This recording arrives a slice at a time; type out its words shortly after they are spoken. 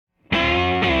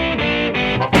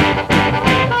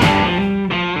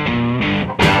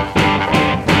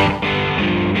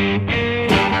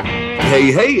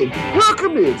Hey, and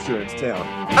welcome to Insurance Town.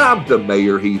 I'm the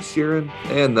Mayor, Heath Sheeran,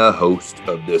 and the host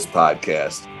of this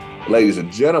podcast. Ladies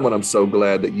and gentlemen, I'm so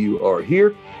glad that you are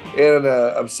here, and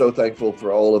I'm so thankful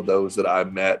for all of those that I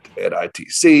met at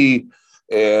ITC,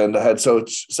 and I had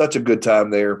such a good time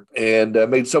there, and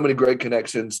made so many great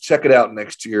connections. Check it out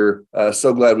next year.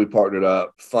 So glad we partnered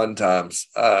up. Fun times.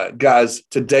 Guys,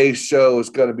 today's show is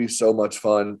going to be so much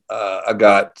fun. I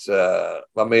got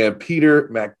my man Peter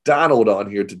McDonald on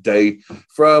here today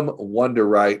from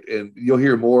WonderWrite, and you'll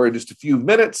hear more in just a few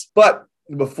minutes. But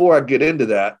before I get into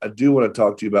that, I do want to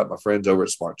talk to you about my friends over at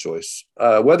Smart Choice.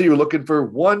 Whether you're looking for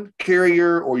one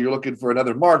carrier, or you're looking for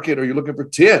another market, or you're looking for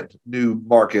 10 new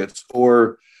markets,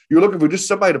 or you're looking for just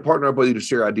somebody to partner up with you to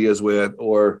share ideas with,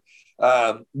 or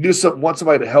you just want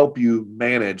somebody to help you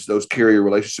manage those carrier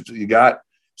relationships that you got,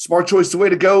 Smart Choice is the way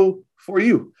to go for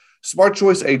you.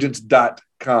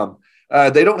 SmartChoiceAgents.com.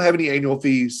 They don't have any annual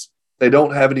fees. They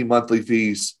don't have any monthly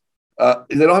fees.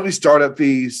 They don't have any startup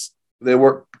fees. They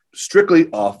work strictly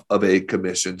off of a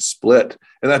commission split.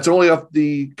 And that's only off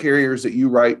the carriers that you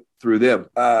write through them.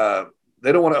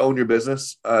 They don't want to own your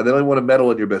business. They don't want to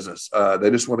meddle in your business. They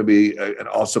just want to be an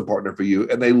awesome partner for you.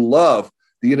 And they love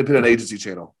the independent agency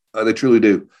channel. They truly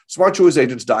do.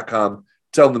 SmartChoiceAgents.com.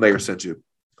 Tell them the Mayor sent you.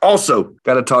 Also,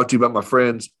 got to talk to you about my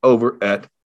friends over at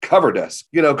CoverDesk.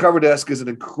 You know, CoverDesk is an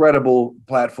incredible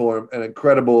platform, an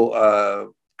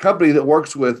incredible company that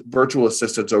works with virtual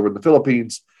assistants over in the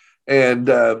Philippines. And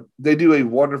they do a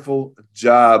wonderful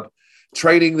job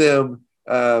training them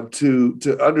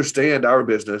to understand our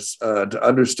business, to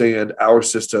understand our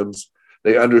systems.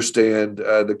 They understand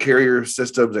the carrier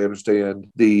systems. They understand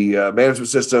the management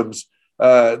systems.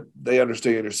 They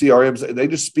understand your CRMs. They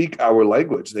just speak our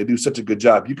language. They do such a good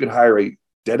job. You can hire a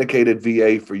dedicated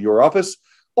VA for your office,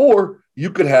 or you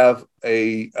could have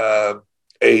a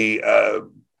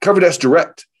CoverDesk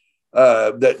Direct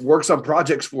that works on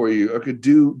projects for you, or could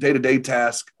do day-to-day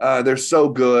tasks. They're so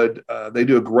good. They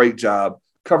do a great job.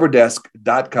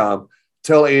 Coverdesk.com.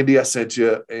 Tell Andy I sent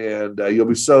you, and you'll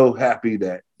be so happy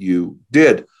that you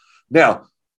did. Now,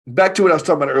 back to what I was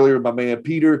talking about earlier, my man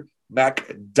Peter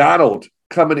McDonald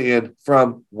coming in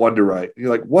from WonderWrite. You're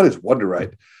like, what is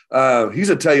WonderWrite? He's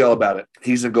going to tell you all about it.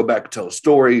 He's going to go back and tell a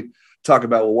story, talk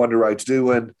about what WonderWrite's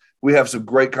doing. We have some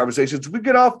great conversations. We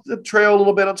get off the trail a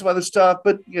little bit on some other stuff,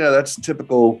 but, you know, that's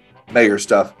typical Mayor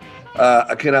stuff.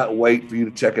 I cannot wait for you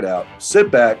to check it out.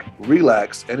 Sit back,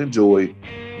 relax, and enjoy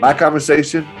my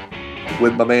conversation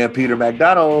with my man, Peter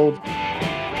McDonald.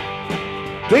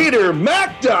 Peter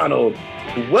McDonald,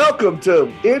 welcome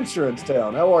to Insurance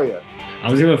Town. How are you?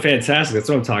 I'm doing fantastic. That's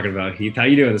what I'm talking about, Heath. How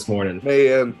you doing this morning?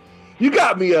 Man, you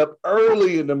got me up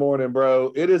early in the morning,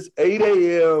 bro. It is 8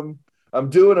 a.m. I'm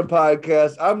doing a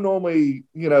podcast. I'm normally,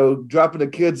 dropping the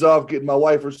kids off, getting my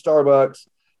wife her Starbucks,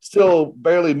 still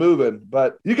barely moving.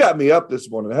 But you got me up this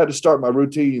morning. I had to start my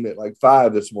routine at like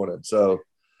 5 this morning. So,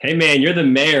 hey, man, you're the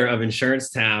mayor of Insurance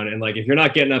Town. And like, if you're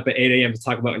not getting up at 8 a.m. to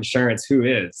talk about insurance, who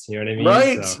is? You know what I mean?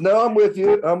 Right. So. No, I'm with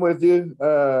you.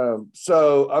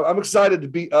 So I'm excited to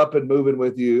be up and moving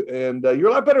with you. And you're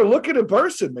a lot better looking in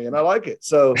person, man. I like it.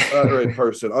 So, or in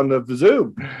person on the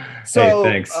Zoom. So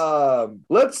hey, thanks.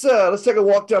 Let's take a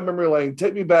walk down memory lane.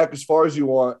 Take me back as far as you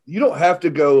want. You don't have to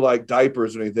go like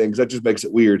diapers or anything, because that just makes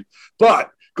it weird.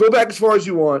 But go back as far as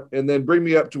you want, and then bring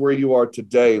me up to where you are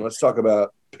today. Let's talk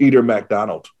about Peter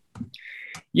McDonald.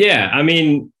 Yeah, I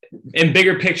mean, in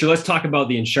bigger picture, let's talk about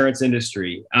the insurance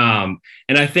industry. And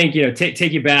I think,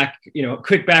 take you back,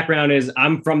 quick background is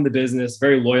I'm from the business,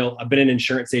 very loyal. I've been an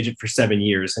insurance agent for 7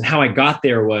 years. And how I got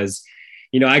there was,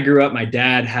 I grew up, my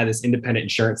dad had this independent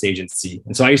insurance agency.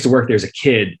 And so I used to work there as a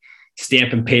kid,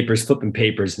 stamping papers, flipping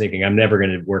papers, thinking I'm never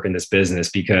going to work in this business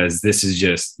because this is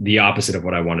just the opposite of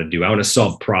what I want to do. I want to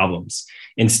solve problems.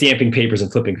 And stamping papers and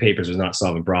flipping papers was not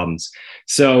solving problems.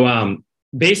 So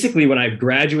basically, when I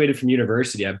graduated from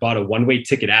university, I bought a one-way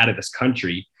ticket out of this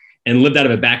country and lived out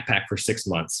of a backpack for 6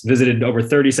 months, visited over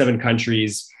 37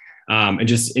 countries, and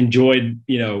just enjoyed,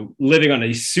 living on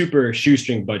a super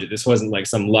shoestring budget. This wasn't like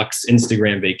some luxe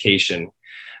Instagram vacation.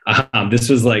 This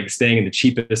was like staying in the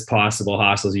cheapest possible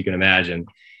hostels you can imagine.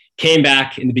 Came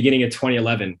back in the beginning of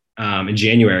 2011 in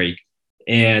January.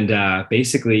 And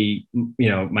basically,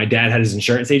 my dad had his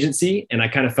insurance agency, and I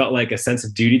kind of felt like a sense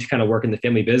of duty to kind of work in the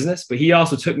family business. But he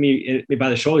also took me by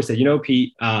the shoulder. He said,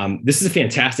 Pete, this is a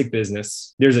fantastic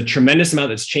business. There's a tremendous amount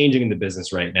that's changing in the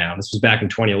business right now. This was back in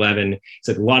 2011. He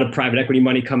said a lot of private equity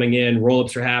money coming in,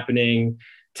 roll-ups are happening,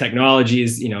 technology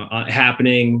is,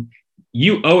 happening.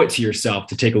 You owe it to yourself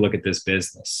to take a look at this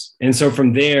business. And so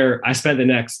from there, I spent the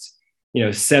next,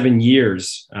 7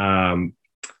 years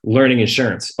learning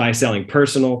insurance by selling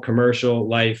personal, commercial,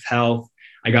 life, health,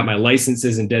 I got my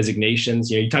licenses and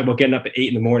designations. You talk about getting up at 8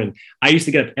 in the morning. I used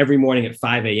to get up every morning at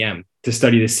 5 a.m. to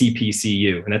study the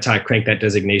CPCU. And that's how I cranked that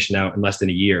designation out in less than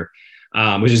a year,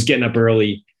 was just getting up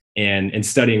early and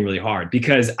studying really hard,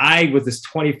 because I was this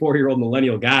 24-year-old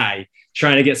millennial guy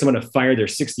trying to get someone to fire their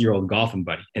 60-year-old golfing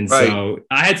buddy. And so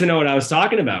I had to know what I was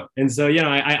talking about. And so,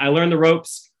 I learned the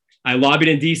ropes. I lobbied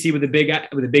in DC with a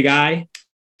big eye,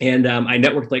 and I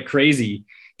networked like crazy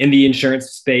in the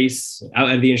insurance space, out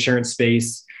of the insurance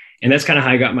space. And that's kind of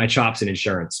how I got my chops in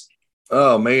insurance.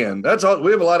 Oh man, that's all.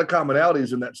 We have a lot of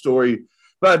commonalities in that story,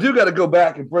 but I do got to go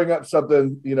back and bring up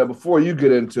something, before you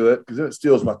get into it, because then it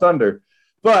steals my thunder.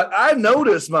 But I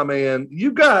noticed, my man,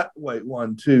 you got,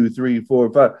 1, 2, 3,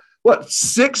 4, 5,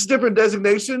 6 different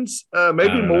designations,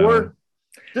 maybe more.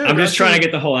 Dude, I'm just trying to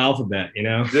get the whole alphabet,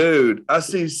 Dude, I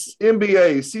see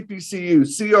MBA, CPCU,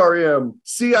 CRM,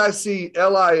 CIC,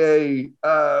 LIA.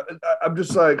 I'm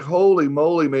just like, holy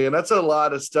moly, man. That's a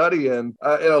lot of studying and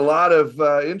a lot of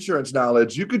insurance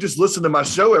knowledge. You could just listen to my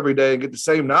show every day and get the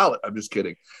same knowledge. I'm just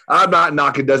kidding. I'm not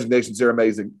knocking designations. They're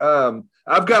amazing.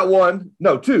 I've got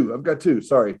 2. I've got 2.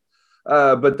 Sorry.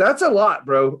 But that's a lot,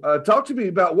 bro. Talk to me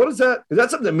about, what is that? Is that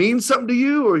something that means something to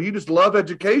you, or you just love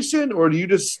education, or do you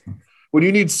just, when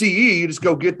you need CE, you just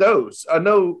go get those? I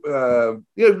know,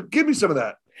 give me some of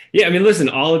that. Yeah. I mean, listen,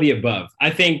 all of the above. I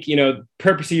think,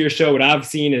 purpose of your show, what I've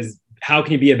seen is, how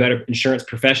can you be a better insurance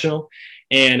professional?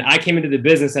 And I came into the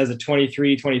business as a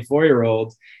 23,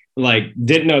 24-year-old,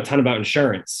 didn't know a ton about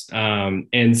insurance.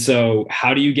 And so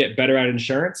how do you get better at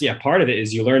insurance? Yeah. Part of it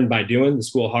is you learn by doing, the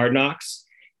school of hard knocks.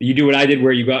 You do what I did,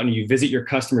 where you go out and you visit your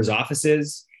customers'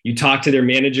 offices, you talk to their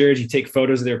managers, you take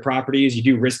photos of their properties, you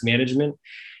do risk management.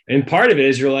 And part of it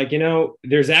is you're like,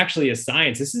 there's actually a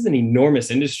science. This is an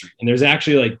enormous industry. And there's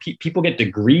actually people get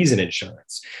degrees in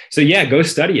insurance. So yeah, go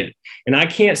study it. And I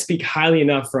can't speak highly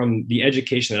enough from the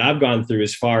education that I've gone through,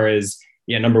 as far as,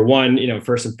 number one,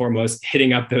 first and foremost,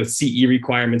 hitting up those CE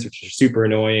requirements, which are super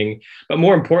annoying. But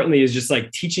more importantly is just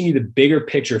teaching you the bigger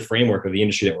picture framework of the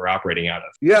industry that we're operating out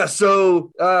of. Yeah.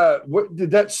 So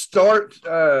did that start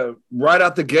right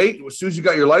out the gate? As soon as you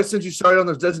got your license, you started on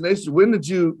those designations. When did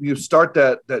you start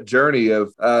that journey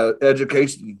of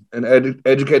education and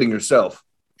educating yourself?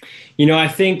 I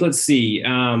think, let's see,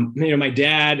 my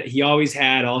dad, he always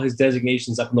had all his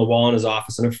designations up on the wall in his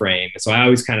office in a frame. And so I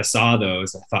always kind of saw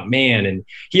those. I thought, man, and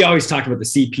he always talked about the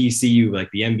CPCU,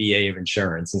 like the MBA of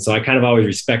insurance. And so I kind of always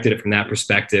respected it from that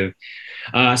perspective.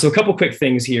 So a couple quick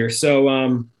things here.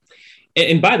 So,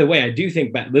 and by the way, I do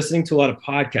think that listening to a lot of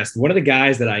podcasts, one of the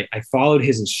guys that I followed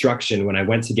his instruction when I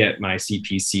went to get my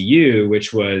CPCU,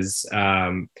 which was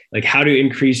how to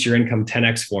increase your income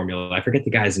 10x formula. I forget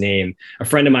the guy's name. A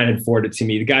friend of mine had forwarded it to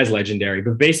me. The guy's legendary,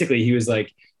 but basically he was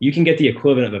like, you can get the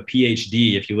equivalent of a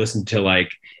PhD if you listen to at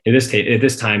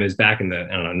this time, it was back in the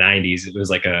 90s. It was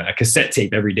like a cassette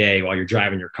tape every day while you're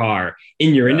driving your car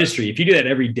in your industry. If you do that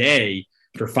every day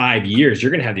for 5 years, you're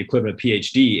going to have the equivalent of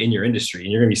PhD in your industry, and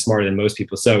you're going to be smarter than most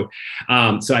people. So,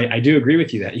 I do agree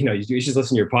with you that, you should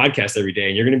listen to your podcast every day,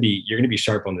 and you're going to be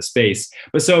sharp on the space.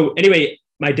 But so anyway,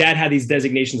 my dad had these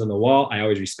designations on the wall. I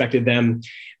always respected them.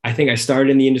 I think I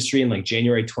started in the industry in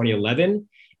January 2011.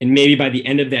 And maybe by the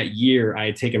end of that year, I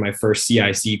had taken my first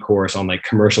CIC course on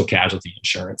commercial casualty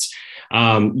insurance.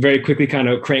 Very quickly kind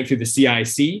of cranked through the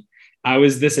CIC. I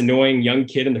was this annoying young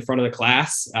kid in the front of the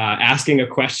class, asking a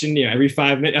question, every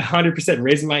 5 minutes, 100%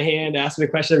 raising my hand, asking a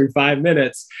question every 5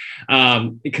 minutes,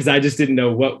 because I just didn't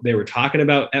know what they were talking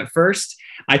about at first.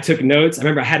 I took notes. I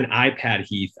remember I had an iPad,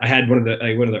 Heath. I had one of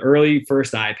the early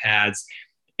first iPads,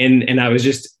 and I was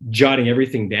just jotting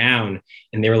everything down.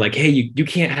 And they were like, hey, you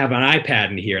can't have an iPad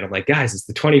in here. And I'm like, guys, it's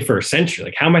the 21st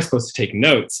century. How am I supposed to take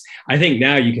notes? I think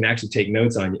now you can actually take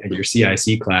notes on your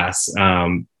CIC class.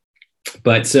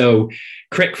 But so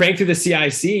crank through the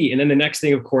CIC. And then the next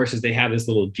thing, of course, is they have this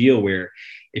little deal where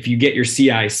if you get your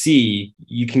CIC,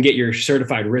 you can get your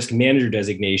certified risk manager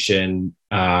designation.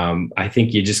 I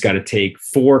think you just got to take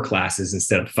 4 classes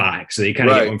instead of 5. So you kind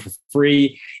of get one for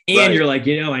free. And you're like,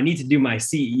 I need to do my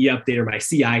CE update or my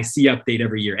CIC update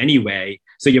every year anyway.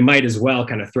 So you might as well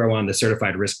kind of throw on the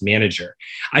certified risk manager.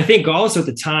 I think also at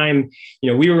the time,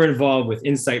 we were involved with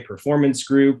Insight Performance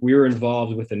Group. We were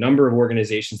involved with a number of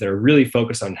organizations that are really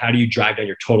focused on how do you drive down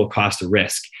your total cost of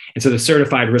risk. And so the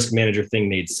certified risk manager thing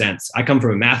made sense. I come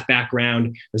from a math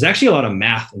background. There's actually a lot of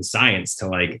math and science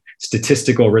to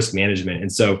statistical risk management.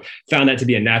 And so found that to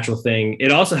be a natural thing.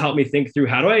 It also helped me think through,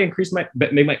 how do I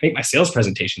make my sales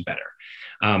presentation better?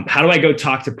 How do I go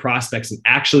talk to prospects and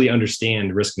actually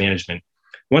understand risk management?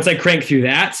 Once I crank through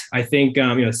that, I think,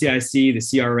 CIC, the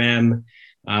CRM,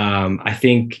 I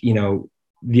think,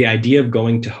 the idea of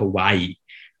going to Hawaii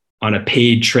on a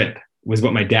paid trip was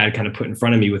what my dad kind of put in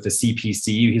front of me with the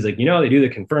CPCU. He's like, they do the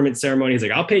conferment ceremony. He's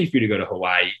like, I'll pay for you to go to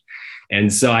Hawaii.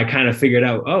 And so I kind of figured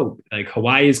out, like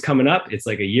Hawaii is coming up. It's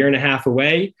like a year and a half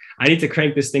away. I need to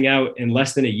crank this thing out in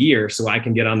less than a year so I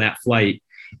can get on that flight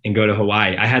and go to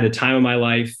Hawaii. I had the time of my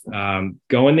life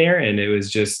going there, and it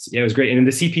was great. And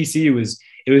the CPCU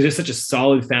it was just such a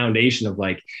solid foundation of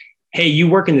like, hey, you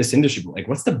work in this industry, but like,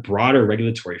 what's the broader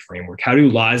regulatory framework? How do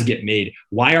laws get made?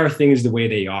 Why are things the way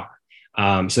they are?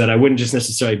 So that I wouldn't just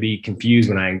necessarily be confused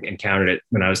when I encountered it,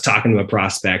 when I was talking to a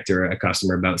prospect or a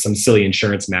customer about some silly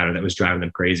insurance matter that was driving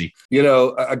them crazy.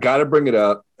 I got to bring it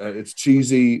up. It's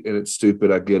cheesy and it's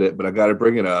stupid. I get it, but I got to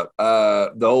bring it up.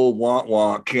 The old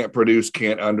want, can't produce,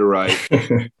 can't underwrite.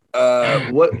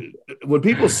 When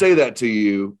people say that to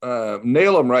you,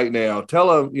 nail them right now.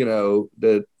 Tell them,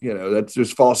 that, that's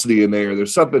there's falsity in there.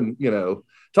 There's something,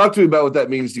 talk to me about what that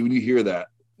means to you when you hear that.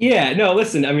 Yeah, no,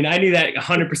 listen, I mean, I knew that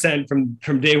 100%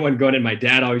 from day one going in. My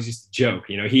dad always used to joke,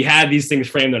 he had these things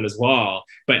framed on his wall,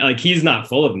 but like, he's not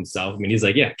full of himself. I mean, he's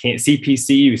like, yeah,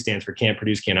 CPCU stands for can't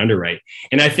produce, can't underwrite.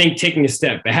 And I think taking a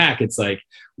step back, it's like,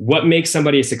 what makes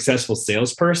somebody a successful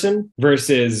salesperson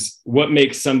versus what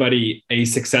makes somebody a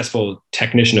successful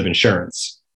technician of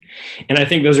insurance? And I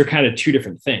think those are kind of two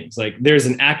different things. Like there's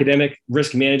an academic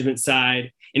risk management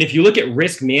side. And if you look at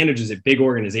risk managers at big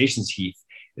organizations, Heath,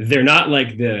 they're not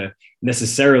like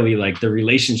necessarily like the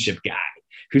relationship guy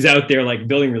who's out there like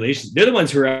building relations. They're the ones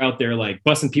who are out there like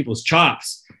busting people's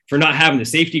chops for not having the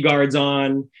safety guards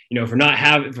on, for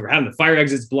having the fire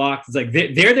exits blocked. It's like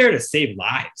they're there to save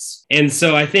lives. And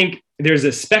so I think there's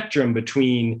a spectrum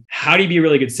between how do you be a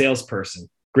really good salesperson,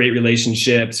 great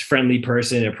relationships, friendly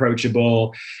person,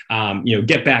 approachable,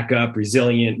 get back up,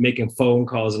 resilient, making phone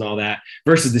calls and all that,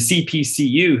 versus the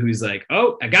CPCU who's like,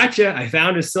 oh, I gotcha. I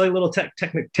found a silly little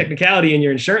technicality in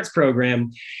your insurance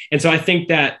program. And so I think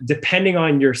that depending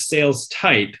on your sales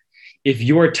type, if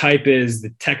your type is the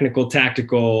technical,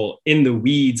 tactical, in the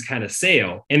weeds kind of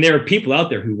sale, and there are people out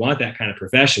there who want that kind of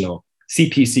professional,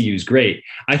 CPCU is great.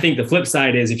 I think the flip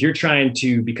side is if you're trying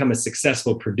to become a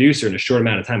successful producer in a short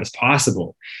amount of time as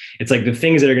possible, it's like the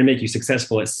things that are going to make you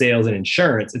successful at sales and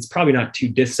insurance, it's probably not too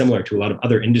dissimilar to a lot of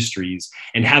other industries.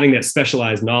 And having that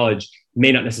specialized knowledge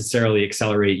may not necessarily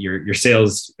accelerate your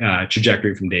sales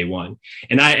trajectory from day one.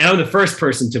 And I'm the first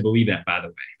person to believe that, by the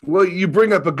way. Well, you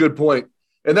bring up a good point.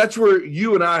 And that's where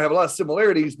you and I have a lot of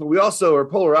similarities, but we also are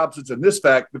polar opposites in this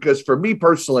fact, because for me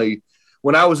personally,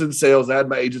 when I was in sales, I had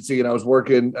my agency and I was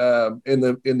working in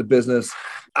the business,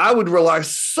 I would rely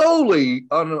solely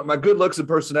on my good looks and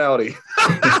personality.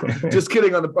 Just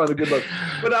kidding on the good looks.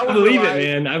 But I believe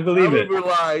it, man. I would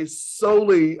rely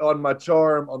solely on my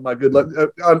charm, on my good luck.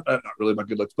 Not really my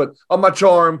good looks, but on my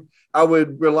charm. I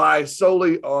would rely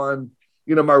solely on,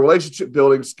 my relationship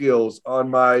building skills,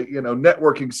 on my,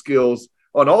 networking skills,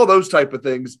 on all those type of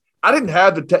things. I didn't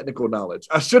have the technical knowledge.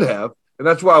 I should have. And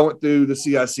that's why I went through the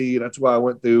CIC, and that's why I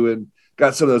went through and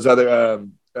got some of those other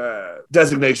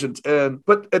designations.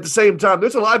 But at the same time,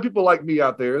 there's a lot of people like me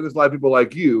out there. There's a lot of people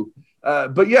like you.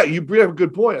 But yeah, you bring up a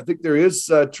good point. I think there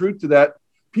is truth to that.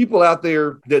 People out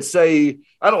there that say,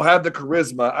 I don't have the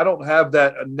charisma, I don't have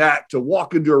that knack to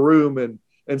walk into a room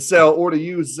and sell, or to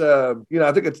use, I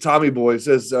think it's Tommy Boy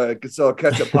says, could sell a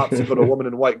ketchup popsicle to a woman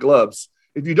in white gloves.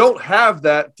 If you don't have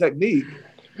that technique,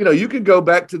 you can go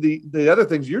back to the other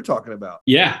things you're talking about.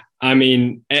 Yeah, I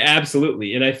mean,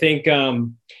 absolutely. And I think,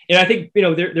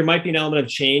 there might be an element of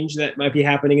change that might be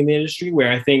happening in the industry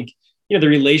where I think, the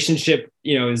relationship,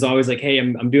 is always like, hey,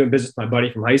 I'm doing business with my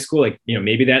buddy from high school. Like,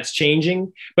 maybe that's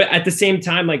changing. But at the same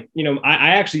time, like, I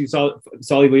actually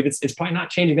solidly believe it's probably not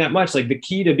changing that much. Like the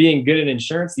key to being good at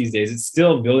insurance these days, it's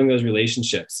still building those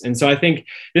relationships. And so I think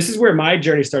this is where my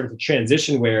journey started to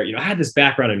transition where, I had this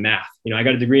background in math. I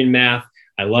got a degree in math.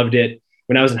 I loved it.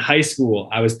 When I was in high school,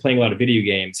 I was playing a lot of video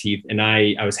games, Heath, and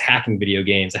I was hacking video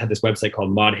games. I had this website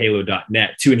called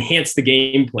modhalo.net to enhance the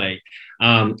gameplay.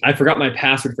 I forgot my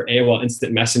password for AOL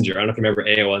Instant Messenger. I don't know if you remember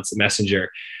AOL Instant Messenger.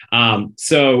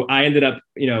 So I ended up,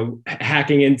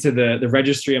 hacking into the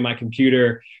registry on my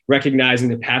computer, recognizing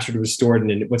the password was stored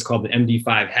in what's called the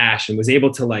MD5 hash, and was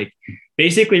able to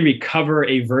basically recover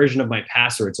a version of my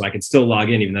password so I could still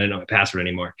log in even though I didn't know my password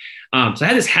anymore. So I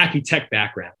had this hacky tech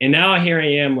background. And now here I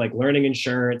am learning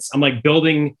insurance. I'm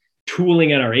building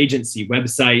tooling at our agency,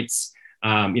 websites,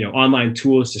 online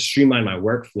tools to streamline my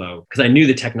workflow because I knew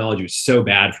the technology was so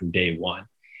bad from day one.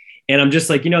 And I'm just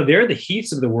like, they're the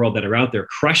Heaths of the world that are out there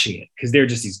crushing it because they're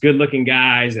just these good looking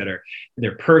guys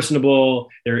they're personable.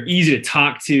 They're easy to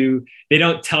talk to. They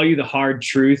don't tell you the hard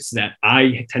truths that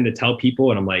I tend to tell people.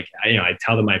 And I'm like, I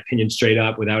tell them my opinion straight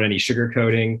up without any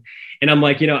sugarcoating. And I'm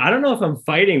like, I don't know if I'm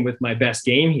fighting with my best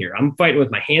game here. I'm fighting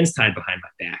with my hands tied behind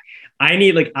my back. I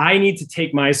need to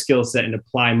take my skill set and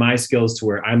apply my skills to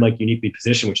where I'm like uniquely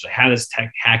positioned, which I have this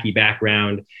tech hacky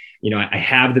background. I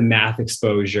have the math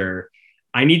exposure.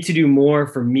 I need to do more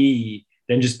for me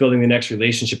than just building the next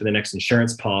relationship and the next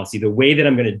insurance policy. The way that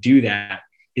I'm going to do that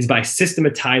is by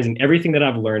systematizing everything that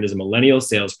I've learned as a millennial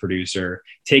sales producer,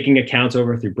 taking accounts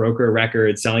over through broker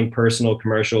records, selling personal,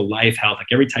 commercial, life, health, like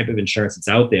every type of insurance that's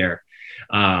out there.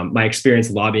 My experience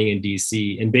lobbying in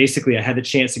DC. And basically I had the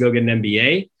chance to go get an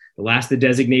MBA, the last of the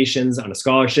designations on a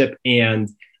scholarship. And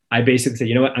I basically said,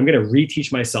 I'm going to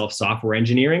reteach myself software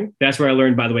engineering. That's where I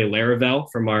learned, by the way, Laravel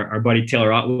from our buddy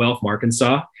Taylor Otwell from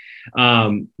Arkansas,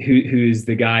 who's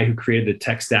the guy who created the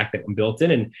tech stack that we built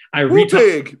in. And I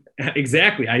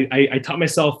exactly. I taught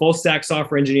myself full stack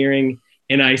software engineering,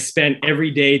 and I spent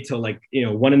every day till 1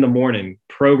 a.m.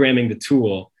 programming the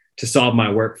tool to solve my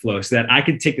workflow so that I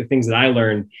could take the things that I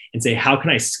learned and say, how can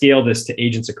I scale this to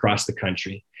agents across the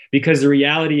country? Because the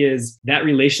reality is that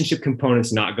relationship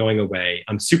component's not going away.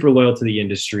 I'm super loyal to the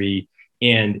industry,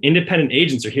 and independent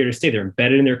agents are here to stay. They're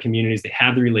embedded in their communities. They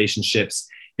have the relationships.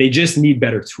 They just need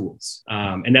better tools.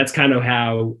 And that's kind of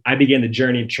how I began the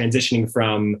journey of transitioning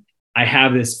from, I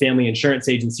have this family insurance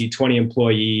agency, 20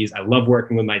 employees. I love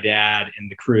working with my dad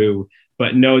and the crew,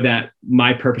 but know that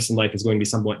my purpose in life is going to be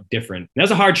somewhat different. And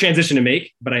that's a hard transition to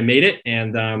make, but I made it.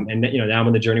 And now I'm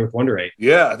on the journey with WonderWrite.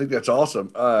 Yeah, I think that's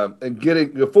awesome. And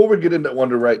before we get into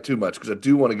WonderWrite too much, because I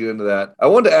do want to get into that, I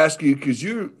wanted to ask you, because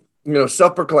you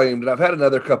self-proclaimed, and I've had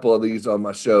another couple of these on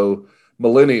my show,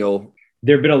 millennial.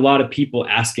 There have been a lot of people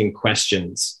asking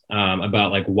questions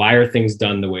about why are things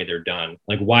done the way they're done?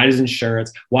 Why do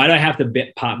I have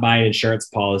to buy an insurance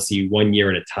policy 1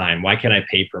 year at a time? Why can't I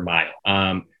pay per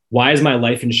mile? Why is my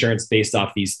life insurance based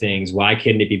off these things? Why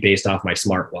couldn't it be based off my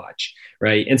smartwatch?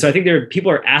 Right. And so I think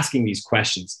people are asking these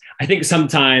questions. I think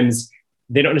sometimes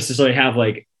they don't necessarily have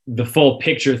the full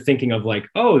picture, thinking of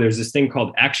there's this thing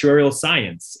called actuarial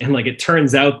science. And it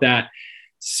turns out that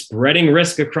spreading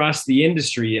risk across the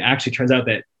industry actually turns out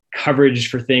that coverage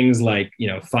for things like,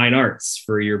 fine arts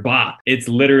for your BOP, it's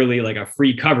literally a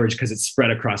free coverage because it's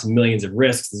spread across millions of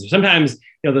risks. And sometimes,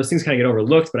 those things kind of get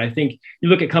overlooked, but I think you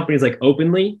look at companies like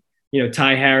Openly,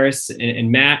 Ty Harris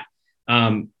and Matt,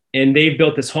 and they've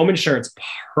built this home insurance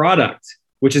product,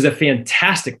 which is a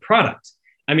fantastic product.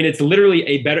 I mean, it's literally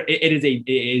an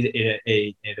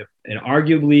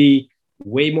arguably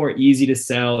way more easy to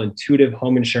sell, intuitive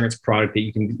home insurance product that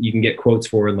you can get quotes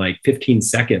for in 15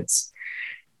 seconds.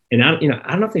 And I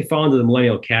don't know if they fall into the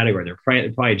millennial category. They're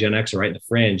probably Gen X or right in the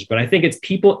fringe, but I think it's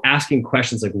people asking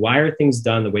questions like, why are things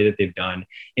done the way that they've done?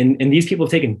 And these people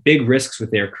have taken big risks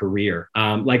with their career.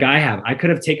 I could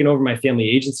have taken over my family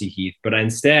agency, Heath, but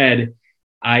instead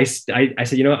I said,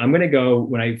 I'm going to go,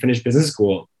 when I finish business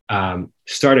school,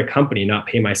 start a company, not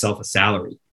pay myself a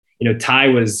salary. Ty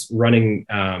was running,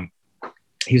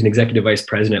 he was an executive vice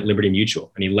president at Liberty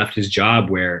Mutual, and he left his job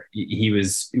where he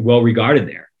was well regarded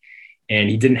there. And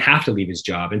he didn't have to leave his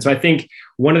job. And so I think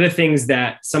one of the things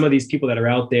that some of these people that are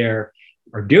out there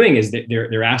are doing is that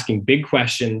they're asking big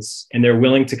questions, and they're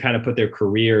willing to kind of put their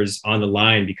careers on the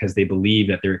line because they believe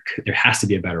that there has to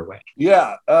be a better way.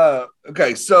 Yeah.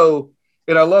 Okay. So,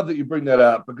 and I love that you bring that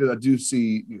up, because I do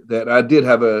see that. I did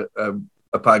have a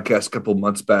podcast a couple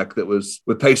months back that was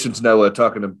with Patience Noah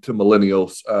talking to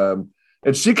millennials.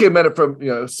 And she came at it from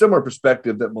a similar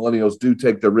perspective, that millennials do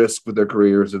take the risk with their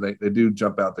careers, and they do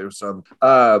jump out there some.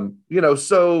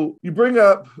 So you bring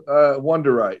up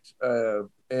WonderWrite, and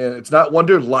it's not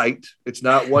WonderLight, it's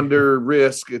not Wonder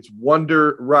Risk, it's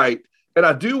WonderWrite. And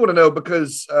I do want to know,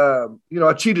 because I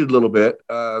cheated a little bit,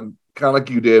 kind of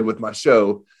like you did with my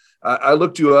show. I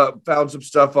looked you up, found some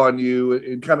stuff on you,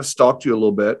 and kind of stalked you a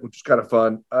little bit, which is kind of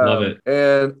fun. Love it.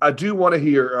 And I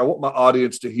want my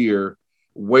audience to hear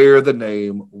where the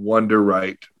name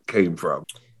WonderWrite came from.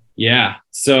 Yeah.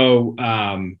 So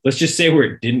let's just say where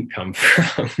it didn't come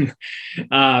from.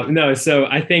 So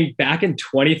I think back in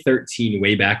 2013,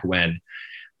 way back when,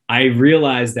 I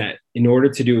realized that in order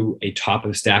to do a top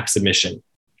of stack submission,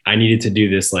 I needed to do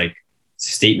this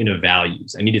statement of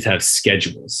values. I needed to have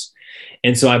schedules.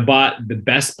 And so I bought the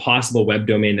best possible web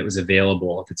domain that was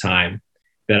available at the time,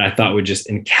 that I thought would just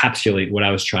encapsulate what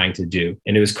I was trying to do.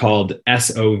 And it was called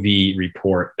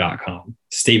sovreport.com,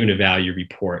 Statement of Value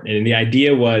Report. And the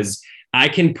idea was I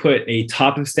can put a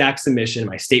top of stack submission,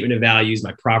 my statement of values,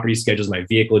 my property schedules, my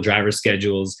vehicle driver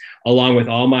schedules, along with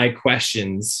all my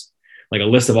questions, like a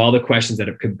list of all the questions that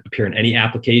could appear in any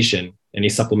application, any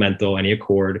supplemental, any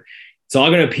Accord. It's all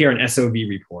going to appear on SOV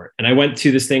report. And I went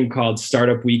to this thing called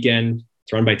Startup Weekend.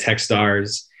 It's run by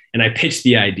Techstars. And I pitched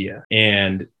the idea,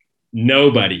 and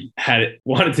nobody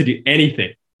wanted to do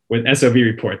anything with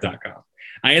sovreport.com.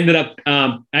 I ended up,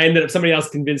 somebody else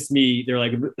convinced me. They're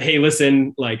like, hey,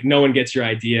 listen, like, no one gets your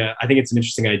idea. I think it's an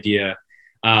interesting idea.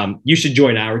 You should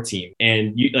join our team.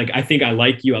 And I think I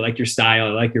like you. I like your style. I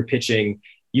like your pitching.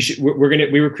 We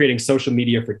were creating social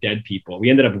media for dead people. We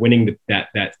ended up winning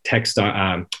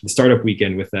the Startup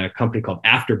Weekend with a company called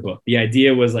Afterbook. The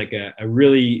idea was like a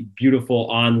really beautiful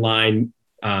online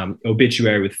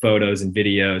obituary with photos and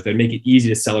videos that make it easy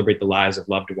to celebrate the lives of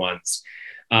loved ones.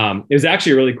 It was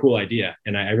actually a really cool idea,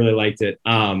 and I really liked it.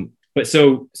 But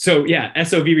so yeah,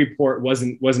 SOV report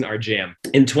wasn't our jam.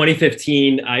 In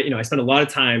 2015, I spent a lot of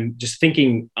time just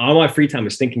thinking. All my free time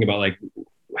was thinking about, like,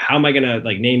 how am I going to,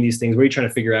 like, name these things? What are you trying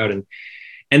to figure out? And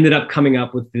ended up coming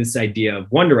up with this idea of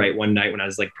WonderWrite one night when I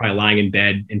was, like, probably lying in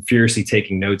bed and furiously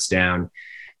taking notes down.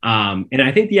 And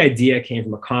I think the idea came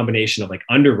from a combination of, like,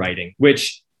 underwriting,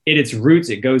 which at its roots,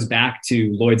 it goes back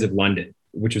to Lloyd's of London,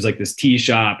 which was like this tea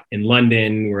shop in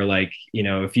London where, like,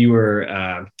 if you were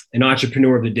an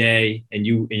entrepreneur of the day and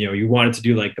you wanted to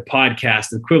do, like, the podcast,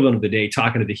 the equivalent of the day,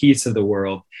 talking to the Heaths of the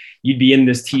world, you'd be in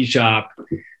this tea shop,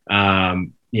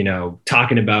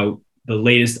 talking about the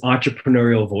latest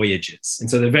entrepreneurial voyages. And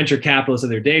so the venture capitalists of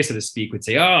their day, so to speak, would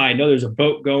say, oh, I know there's a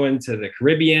boat going to the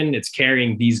Caribbean. It's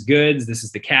carrying these goods. This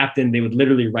is the captain. They would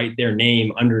literally write their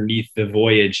name underneath the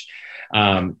voyage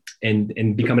and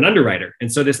become an underwriter.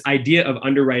 And so this idea of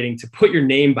underwriting, to put your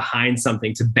name behind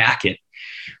something, to back it,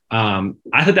 I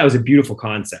thought that was a beautiful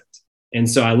concept. And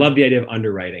so I love the idea of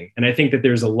underwriting. And I think that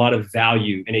there's a lot of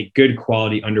value in a good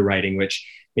quality underwriting, which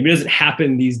maybe doesn't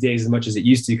happen these days as much as it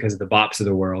used to because of the bops of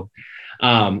the world.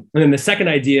 And then the second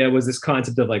idea was this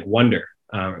concept of, like, Wunder,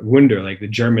 like the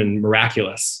German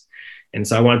miraculous. And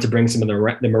so I wanted to bring some of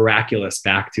the miraculous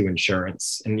back to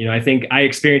insurance. And, I think I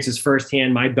experienced this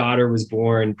firsthand. My daughter was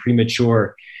born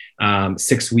premature,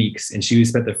 6 weeks, and she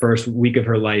spent the first week of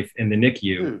her life in the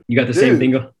NICU. You got the same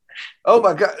thing. Oh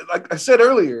my God. Like I said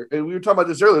earlier, and we were talking about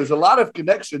this earlier, there's a lot of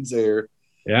connections there.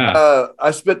 Yeah.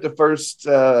 I spent the first,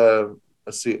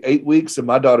 8 weeks of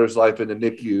my daughter's life in the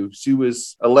NICU. She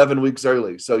was 11 weeks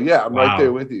early. So yeah, I'm right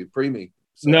there with you. Preemie.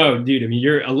 So. No, dude. I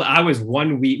mean, I was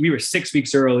 1 week. We were 6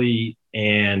 weeks early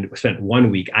and spent 1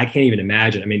 week. I can't even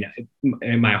imagine. I mean,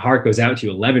 and my heart goes out to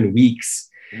you. 11 weeks.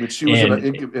 I mean, she was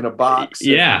in a box.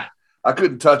 Yeah. I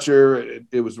couldn't touch her.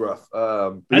 It was rough.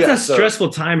 That's a stressful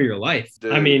time of your life.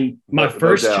 Dude, I mean, my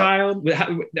first child.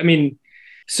 I mean,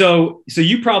 so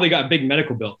you probably got a big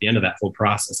medical bill at the end of that whole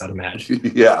process, I'd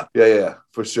imagine. Yeah,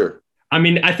 for sure. I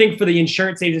mean, I think for the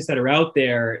insurance agents that are out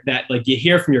there, that, like, you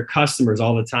hear from your customers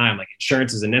all the time, like,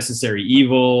 insurance is a necessary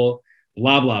evil,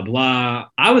 blah, blah, blah.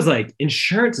 I was like,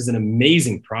 insurance is an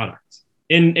amazing product.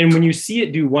 And when you see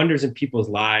it do wonders in people's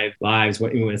lives,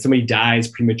 when somebody dies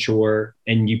premature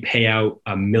and you pay out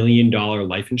 $1 million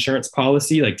life insurance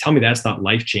policy, like, tell me that's not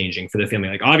life-changing for the family.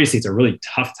 Like, obviously it's a really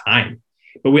tough time,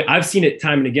 but I've seen it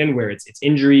time and again where it's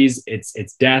injuries,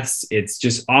 it's deaths, it's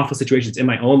just awful situations in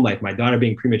my own life, my daughter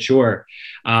being premature.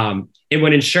 And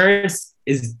when insurance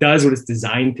does what it's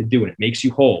designed to do, and it makes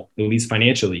you whole, at least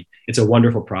financially, it's a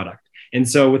wonderful product. And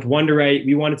so with WonderWrite,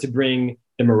 we wanted to bring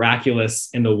the miraculous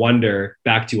and the wonder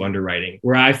back to underwriting,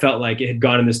 where I felt like it had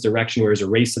gone in this direction where it was a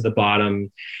race to the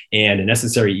bottom and a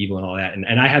necessary evil and all that. And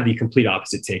I have the complete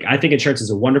opposite take. I think insurance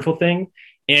is a wonderful thing.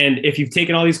 And if you've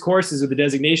taken all these courses with the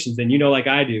designations, then like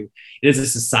I do, it is a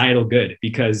societal good,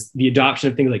 because the adoption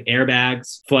of things like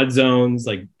airbags, flood zones,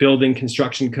 like building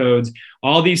construction codes,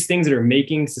 all these things that are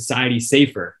making society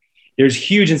safer, there's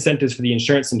huge incentives for the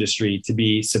insurance industry to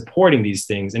be supporting these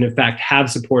things, and in fact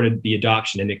have supported the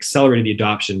adoption and accelerated the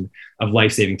adoption of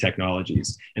life-saving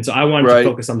technologies. And so I wanted to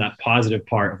focus on that positive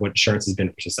part of what insurance has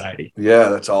been for society. Yeah,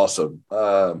 that's awesome.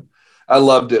 I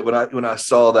loved it when I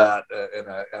saw that and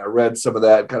I read some of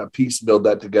that, kind of piecemealed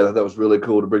that together. That was really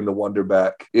cool to bring the wonder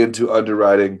back into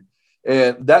underwriting.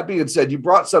 And that being said, you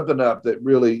brought something up that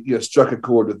really struck a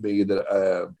chord with me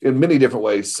that in many different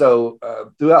ways. So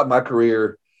throughout my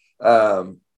career,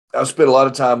 I've spent a lot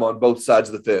of time on both sides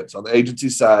of the fence, on the agency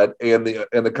side and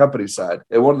the company side.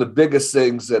 And one of the biggest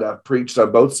things that I've preached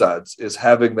on both sides is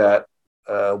having that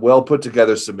well put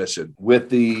together submission with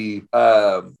the,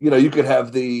 you could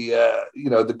have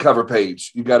the cover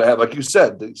page. You got to have, like you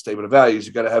said, the statement of values.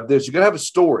 You got to have this. You got to have a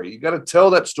story. You got to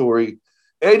tell that story,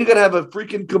 and you got to have a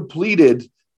freaking completed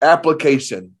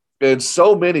application And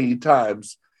so many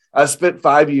times I spent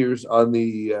 5 years on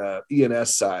the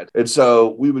E&S side. And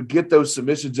so we would get those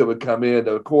submissions that would come in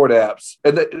to Accord apps,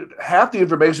 and half the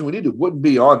information we needed wouldn't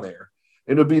be on there.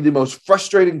 It would be the most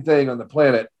frustrating thing on the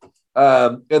planet.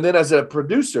 And then as a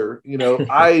producer,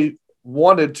 I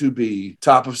wanted to be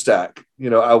top of stack.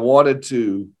 I wanted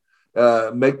to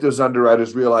make those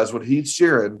underwriters realize when Heath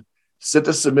Sheeran sent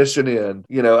the submission in,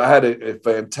 I had a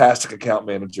fantastic account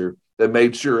manager that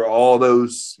made sure all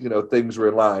those, things were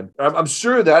in line. I'm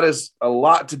sure that is a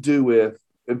lot to do with,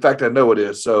 in fact, I know it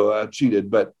is, so I cheated,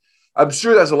 but I'm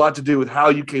sure that's a lot to do with how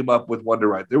you came up with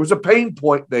Wonderwrite. There was a pain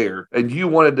point there, and you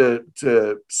wanted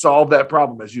to solve that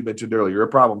problem, as you mentioned earlier. You're a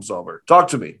problem solver. Talk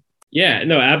to me. Yeah,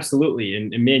 no, absolutely.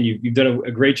 And man, you've done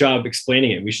a great job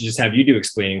explaining it. We should just have you do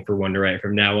explaining for Wonderwrite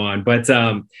from now on. But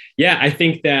yeah, I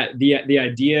think that the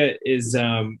idea is,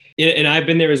 and I've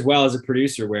been there as well as a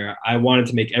producer where I wanted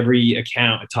to make every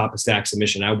account a top of stack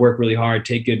submission. I work really hard,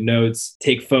 take good notes,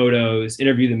 take photos,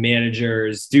 interview the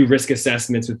managers, do risk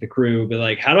assessments with the crew, but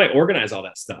like, how do I organize all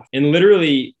that stuff? And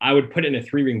literally I would put it in a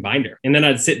 3-ring binder. And then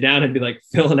I'd sit down and be like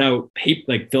filling out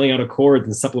Accords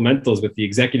and supplementals with the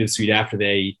executive suite after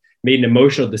they made an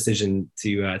emotional decision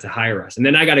to hire us. And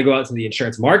then I got to go out to the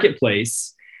insurance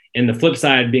marketplace. And the flip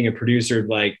side, being a producer,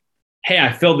 like, hey,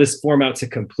 I filled this form out to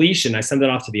completion. I send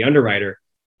it off to the underwriter.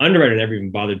 Underwriter never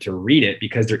even bothered to read it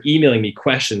because they're emailing me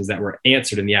questions that were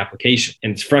answered in the application.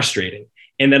 And it's frustrating.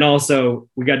 And then also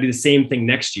we got to do the same thing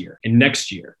next year and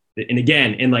next year. And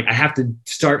again, and like, I have to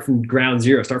start from ground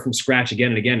zero, start from scratch again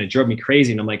and again. It drove me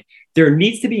crazy. And I'm like, there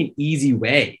needs to be an easy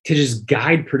way to just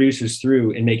guide producers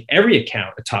through and make every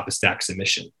account a top of stack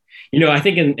submission. I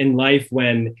think in life,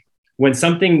 when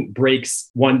something breaks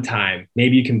one time,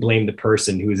 maybe you can blame the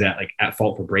person who's at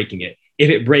fault for breaking it. If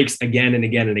it breaks again and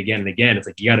again and again and again, it's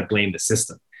like, you got to blame the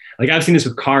system. Like I've seen this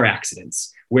with car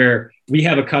accidents where we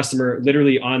have a customer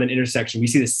literally on an intersection. We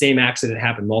see the same accident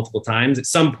happen multiple times. At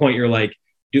some point you're like,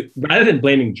 rather than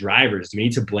blaming drivers, do we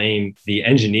need to blame the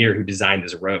engineer who designed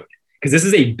this road? Because this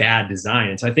is a bad design.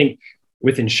 And so I think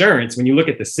with insurance, when you look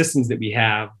at the systems that we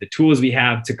have, the tools we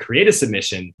have to create a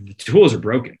submission, the tools are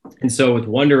broken. And so with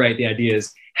Wonderwrite, the idea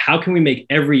is how can we make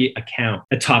every account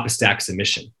a top of stack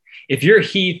submission? If you're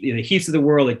Heath, the Heaths of the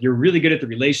world, like you're really good at the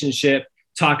relationship,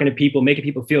 talking to people, making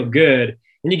people feel good,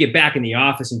 then you get back in the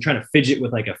office and trying to fidget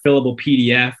with like a fillable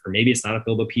PDF, or maybe it's not a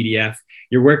fillable PDF.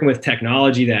 You're working with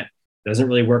technology that doesn't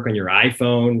really work on your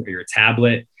iPhone or your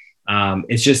tablet.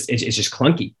 It's just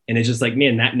clunky. And it's just like,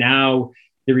 man, that now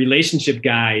the relationship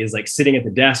guy is like sitting at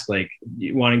the desk, like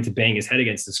wanting to bang his head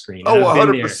against the screen. Oh,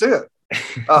 100%.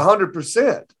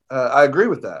 100%. I agree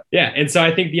with that. Yeah. And so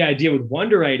I think the idea with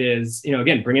Wonderwrite is,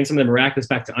 again, bringing some of the miraculous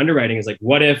back to underwriting is like,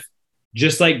 what if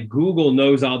just like Google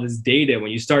knows all this data,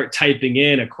 when you start typing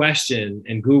in a question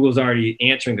and Google's already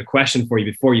answering the question for you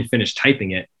before you finish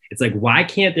typing it? It's like, why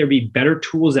can't there be better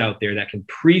tools out there that can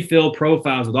pre-fill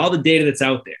profiles with all the data that's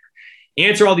out there?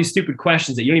 Answer all these stupid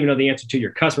questions that you don't even know the answer to.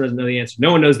 Your customer doesn't know the answer.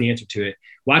 No one knows the answer to it.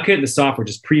 Why couldn't the software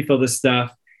just pre-fill this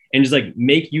stuff and just like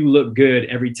make you look good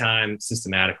every time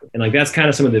systematically? And like, that's kind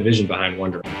of some of the vision behind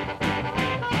Wonderwrite.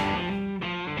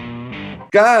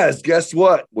 Guys, guess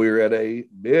what? We're at a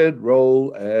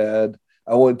mid-roll ad.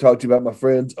 I want to talk to you about my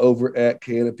friends over at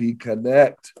Canopy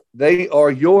Connect. They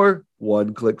are your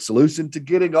one-click solution to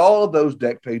getting all of those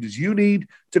deck pages you need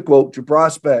to quote your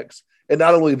prospects. And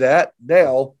not only that,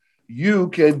 now you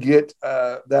can get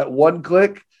that one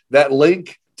click, that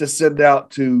link to send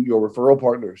out to your referral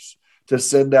partners, to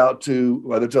send out to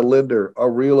whether it's a lender, a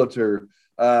realtor,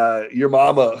 your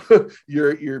mama,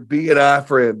 your B&I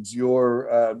friends,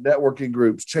 your networking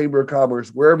groups, Chamber of Commerce,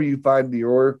 wherever you find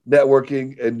your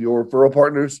networking and your referral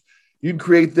partners, you can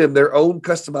create them their own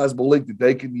customizable link that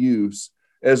they can use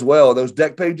as well. Those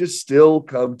deck pages still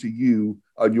come to you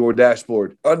on your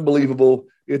dashboard. Unbelievable.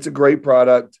 It's a great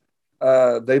product.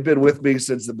 They've been with me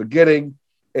since the beginning,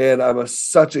 and I'm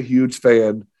such a huge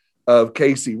fan of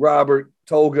Casey, Robert,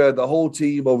 Tolga, the whole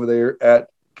team over there at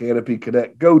Canopy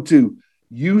Connect. Go to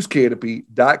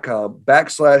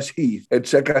usecanopy.com/Heath and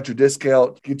check out your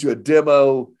discount, get you a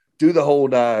demo, do the whole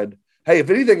nine. Hey, if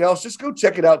anything else, just go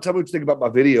check it out. Tell me what you think about my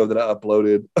video that I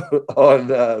uploaded on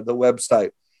the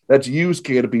website. That's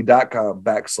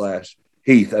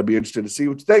usecanopy.com/Heath. I'd be interested to see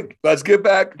what you think. Let's get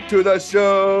back to the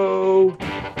show.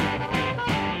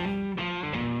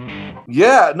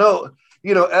 Yeah, no,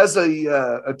 as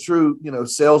a true,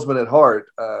 salesman at heart,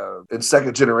 and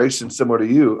second generation, similar to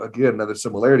you, again, another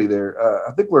similarity there.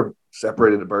 I think we're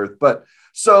separated at birth. But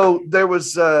so there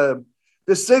was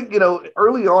this thing,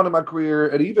 early on in my career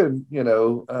and even,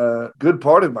 good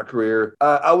part of my career,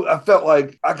 I felt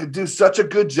like I could do such a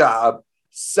good job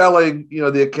selling,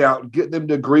 the account, getting them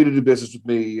to agree to do business with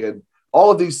me and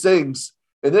all of these things.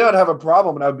 And then I'd have a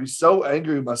problem and I'd be so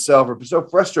angry with myself or be so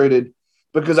frustrated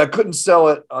because I couldn't sell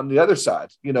it on the other side,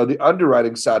 the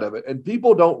underwriting side of it. And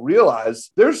people don't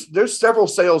realize there's several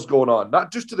sales going on,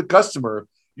 not just to the customer.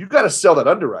 You've got to sell that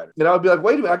underwriter. And I would be like,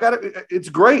 wait a minute, I got it. It's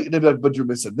great. And they'd be like, but you're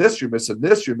missing this, you're missing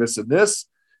this, you're missing this.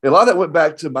 And a lot of that went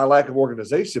back to my lack of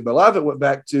organization, but a lot of it went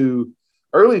back to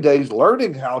early days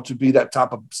learning how to be that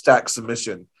top of stack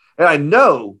submission. And I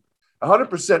know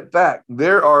 100% fact,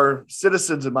 there are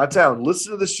citizens in my town,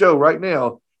 listen to the show right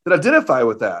now, that identify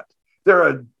with that. They're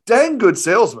a dang good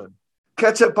salesman,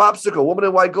 ketchup popsicle, woman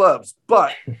in white gloves,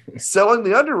 but selling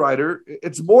the underwriter,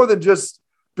 it's more than just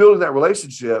building that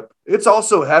relationship. It's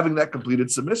also having that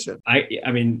completed submission.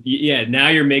 I mean, yeah, now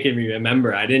you're making me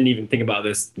remember. I didn't even think about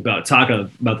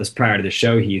talking about this prior to the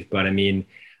show, Heath, but I mean,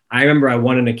 I remember I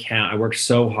won an account. I worked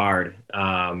so hard.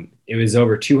 It was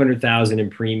over $200,000 in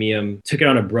premium, took it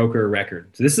on a broker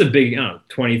record. So this is a big,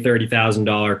 $20,000,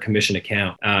 $30,000 commission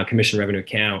account, commission revenue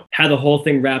account. Had the whole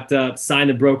thing wrapped up, signed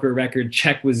the broker record,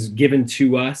 check was given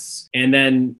to us. And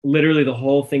then literally the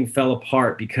whole thing fell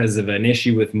apart because of an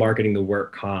issue with marketing the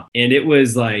work comp. And it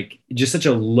was like just such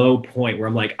a low point where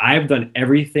I'm like, I've done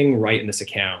everything right in this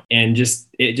account. And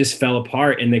it just fell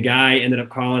apart. And the guy ended up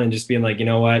calling and just being like, you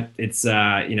know what, it's,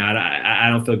 I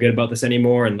don't feel good about this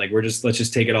anymore. And like, let's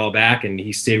just take it all back. And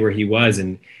he stayed where he was.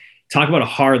 And talk about a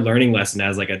hard learning lesson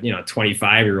as like a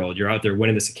 25-year-old. You're out there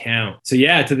winning this account. So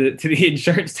yeah, to the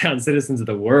insurance town citizens of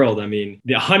the world, I mean,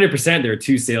 100% there are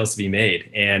two sales to be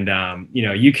made. And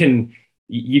you can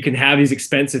have these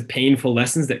expensive, painful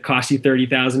lessons that cost you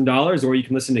 $30,000, or you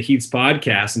can listen to Heath's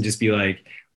podcast and just be like,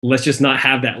 let's just not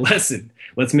have that lesson.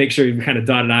 Let's make sure you kind of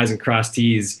dotted I's and cross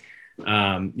T's,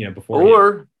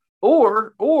 before.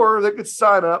 Or they could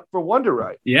sign up for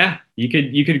WonderWrite. Yeah, you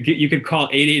could call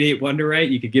 888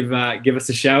 WonderWrite. You could give us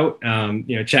a shout.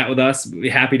 Chat with us. We'd be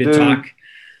happy to talk.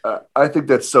 I think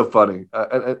that's so funny,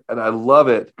 and I love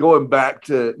it. Going back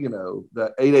to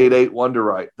the 888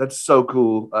 WonderWrite. That's so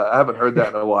cool. I haven't heard that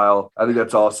in a while. I think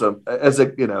that's awesome. This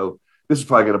is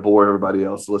probably going to bore everybody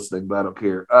else listening, but I don't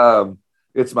care.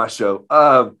 It's my show.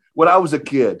 When I was a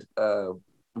kid,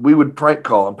 we would prank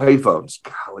call on payphones.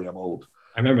 Golly, I'm old.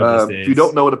 I remember those days. If you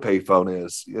don't know what a payphone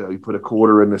is, you put a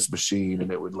quarter in this machine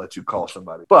and it would let you call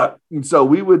somebody. And so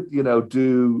we would,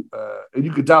 do, and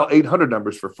you could dial 800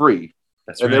 numbers for free.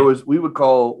 That's and right. we would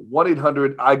call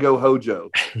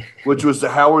 1-800-I-GO-HOJO, which was the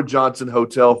Howard Johnson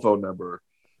hotel phone number.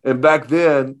 And back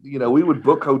then, we would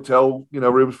book hotel,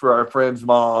 rooms for our friends'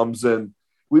 moms. And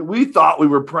we thought we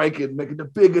were making the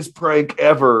biggest prank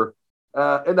ever.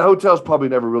 And the hotels probably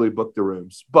never really booked the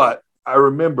rooms. But I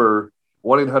remember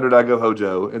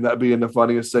 1-800-I-GO-HOJO, and that being the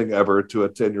funniest thing ever to a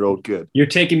 10-year-old kid. You're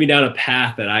taking me down a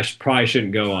path that I probably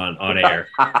shouldn't go on air.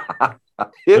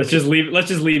 Let's just leave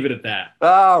it at that.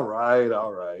 All right.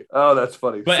 Oh, that's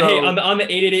funny. But hey, on the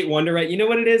 888 WonderWrite, you know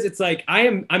what it is? It's like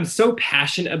I'm so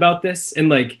passionate about this, and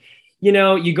like,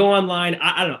 you go online.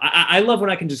 I don't know. I love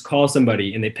when I can just call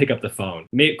somebody and they pick up the phone.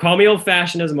 Call me old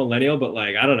fashioned as a millennial, but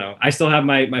like, I don't know. I still have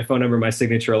my phone number, my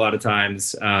signature a lot of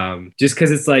times. Just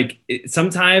cause it's like,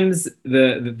 sometimes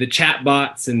the chat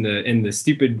bots and the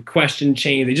stupid question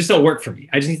chain, they just don't work for me.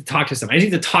 I just need to talk to somebody. I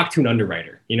just need to talk to an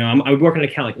underwriter. I would work on an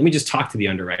account. Like, let me just talk to the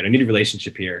underwriter. I need a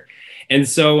relationship here. And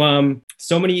so,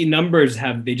 so many numbers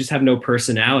they just have no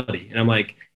personality. And I'm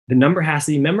like, the number has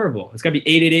to be memorable. It's got to be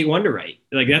 888 WonderWrite.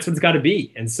 Like, that's what it's got to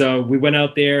be. And so we went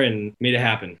out there and made it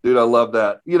happen. Dude, I love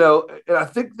that. And I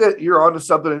think that you're onto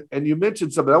something. And you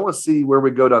mentioned something. I want to see where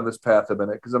we go down this path a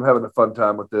minute because I'm having a fun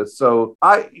time with this. So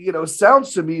it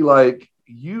sounds to me like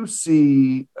you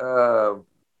see,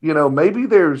 maybe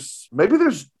there's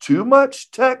too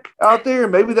much tech out there.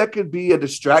 Maybe that could be a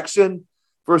distraction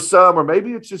for some, or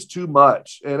maybe it's just too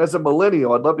much. And as a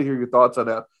millennial, I'd love to hear your thoughts on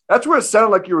that. That's where it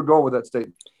sounded like you were going with that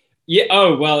statement. Yeah.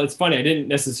 Oh, well, it's funny. I didn't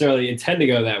necessarily intend to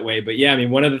go that way, but yeah, I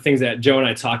mean, one of the things that Joe and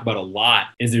I talk about a lot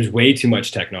is there's way too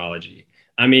much technology.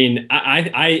 I mean,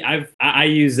 I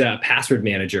use a password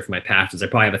manager for my passwords. I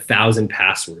probably have 1,000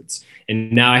 passwords,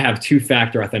 and now I have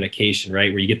 2-factor authentication,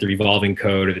 right? Where you get the revolving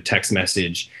code or the text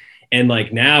message. And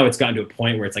like now it's gotten to a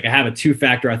point where it's like I have a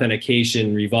 2-factor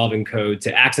authentication revolving code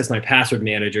to access my password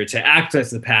manager, to access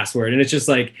the password. And it's just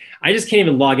like, I just can't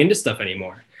even log into stuff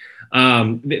anymore.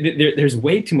 There's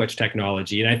way too much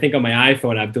technology. And I think on my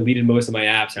iPhone, I've deleted most of my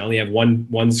apps. I only have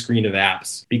one screen of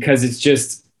apps because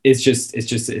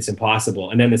it's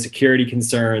impossible. And then the security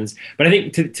concerns. But I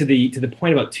think to the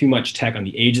point about too much tech on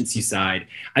the agency side,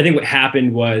 I think what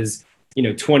happened was,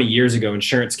 20 years ago,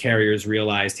 insurance carriers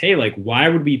realized, hey, like, why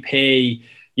would we pay,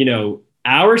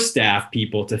 our staff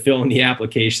people to fill in the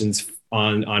applications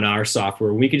on our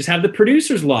software. We could just have the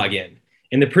producers log in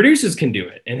and the producers can do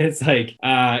it. And it's like,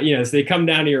 so they come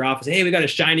down to your office, hey, we got a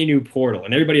shiny new portal,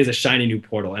 and everybody has a shiny new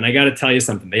portal. And I got to tell you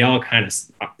something, they all kind of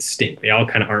stink. They all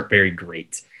kind of aren't very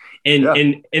great. And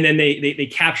then they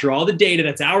capture all the data.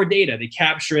 That's our data. They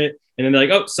capture it. And then they're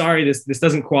like, oh, sorry, this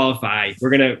doesn't qualify. We're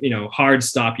going to, hard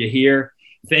stop you here.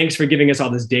 Thanks for giving us all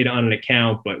this data on an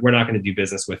account, but we're not going to do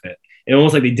business with it. And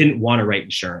almost like they didn't want to write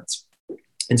insurance.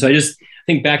 And so I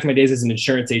think back to my days as an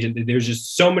insurance agent, there's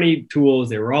just so many tools.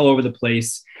 They were all over the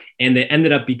place, and they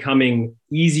ended up becoming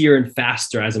easier and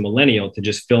faster as a millennial to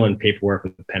just fill in paperwork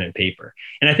with pen and paper.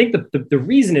 And I think the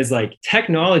reason is like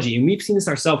technology, and we've seen this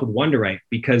ourselves with WonderWrite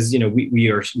because,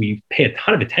 we pay a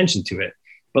ton of attention to it,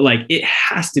 but like it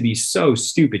has to be so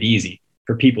stupid easy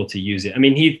for people to use it. I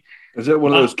mean, Heath, is it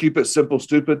one of those keep it simple,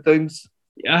 stupid things?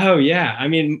 Oh yeah. I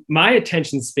mean, my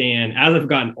attention span as I've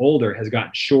gotten older has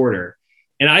gotten shorter.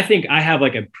 And I think I have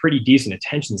like a pretty decent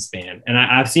attention span. And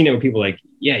I've seen it with people like,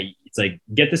 yeah, it's like,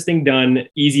 get this thing done,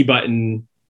 easy button,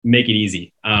 make it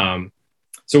easy.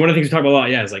 So one of the things we talk about a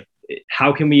lot, is like,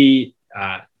 how can we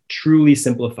truly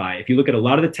simplify? If you look at a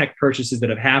lot of the tech purchases that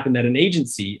have happened at an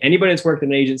agency, anybody that's worked in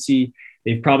an agency,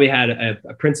 they've probably had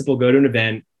a principal go to an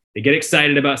event, they get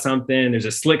excited about something, there's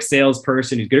a slick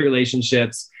salesperson who's good at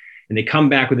relationships, and they come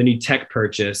back with a new tech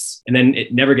purchase, and then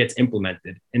it never gets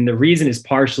implemented. And the reason is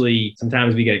partially,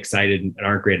 sometimes we get excited and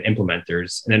aren't great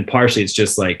implementers. And then partially it's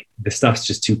just like the stuff's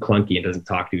just too clunky and doesn't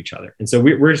talk to each other. And so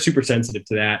we're super sensitive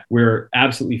to that. We're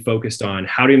absolutely focused on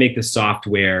how do we make the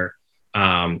software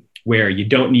where you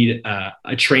don't need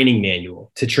a training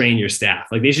manual to train your staff.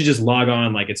 Like they should just log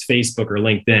on like it's Facebook or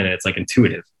LinkedIn and it's like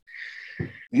intuitive.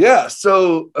 Yeah.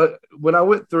 So when I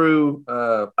went through,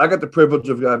 I got the privilege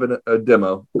of having a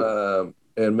demo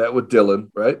and met with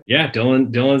Dylan, right? Yeah.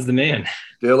 Dylan's the man.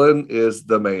 Dylan is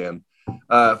the man.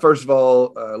 First of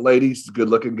all, ladies, he's a good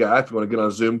looking guy. If you want to get on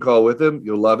a Zoom call with him,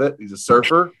 you'll love it. He's a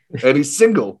surfer and he's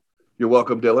single. You're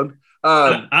welcome, Dylan.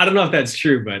 I don't know if that's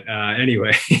true, but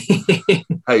anyway.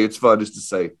 Hey, it's fun just to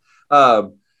say.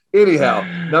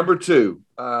 Anyhow, number two,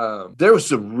 there was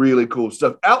some really cool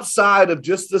stuff outside of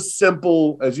just the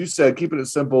simple, as you said, keeping it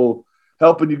simple,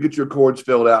 helping you get your chords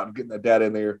filled out and getting that data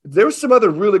in there. There were some other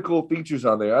really cool features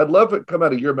on there. I'd love it to come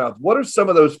out of your mouth. What are some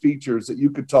of those features that you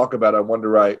could talk about on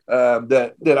WonderWrite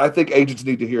that I think agents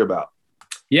need to hear about?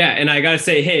 Yeah. And I got to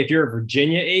say, hey, if you're a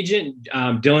Virginia agent,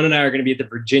 Dylan and I are going to be at the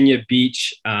Virginia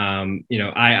Beach,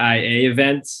 IIA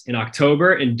event in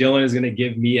October. And Dylan is going to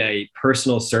give me a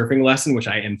personal surfing lesson, which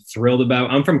I am thrilled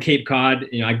about. I'm from Cape Cod.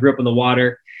 I grew up on the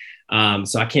water.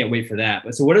 So I can't wait for that.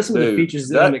 But so what are some of the features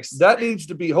that needs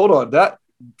to be, hold on, that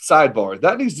sidebar,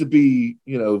 that needs to be,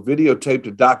 videotaped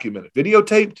and documented.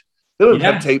 Videotaped? They don't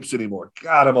have tapes anymore.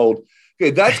 God, I'm old.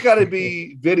 Okay. That's got to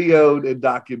be videoed and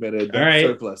documented. All right.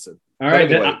 Surf lesson. All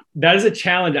right, that is a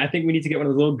challenge. I think we need to get one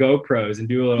of those little GoPros and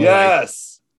do a little.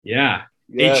 Yes.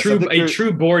 A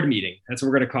true board meeting. That's what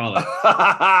we're gonna call it.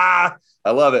 I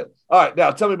love it. All right,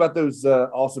 now tell me about those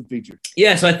awesome features.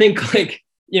 Yeah, so I think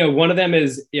one of them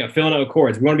is filling out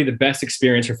accords. We want to be the best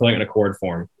experience for filling out an accord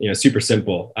form. Super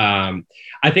simple.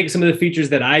 I think some of the features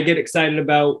that I get excited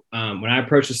about when I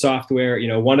approach the software,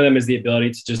 one of them is the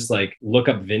ability to just like look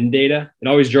up VIN data. It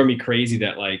always drove me crazy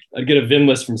that like I'd get a VIN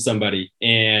list from somebody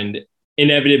and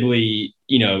inevitably,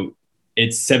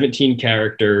 it's 17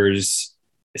 characters.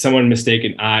 Someone mistake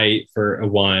an I for a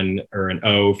 1 or an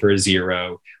O for a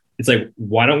 0. It's like,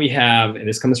 why don't we have, and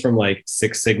this comes from like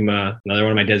Six Sigma, another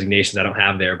one of my designations I don't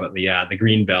have there, but the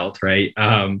green belt, right?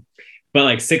 But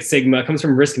like Six Sigma comes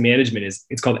from risk management.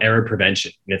 It's called error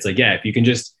prevention. And it's like, yeah, if you can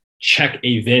just check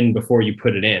a VIN before you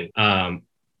put it in.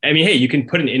 Hey, you can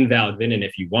put an invalid VIN in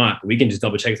if you want, but we can just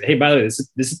double check and say, hey, by the way,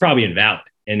 this is probably invalid.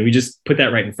 And we just put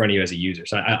that right in front of you as a user.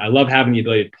 So I love having the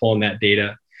ability to pull in that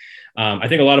data. I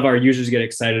think a lot of our users get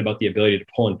excited about the ability to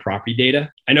pull in property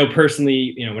data. I know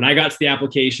personally, when I got to the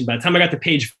application, by the time I got to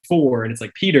page 4 and it's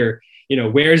like, Peter,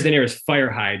 where's the nearest fire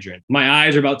hydrant? My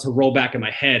eyes are about to roll back in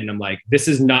my head. And I'm like, this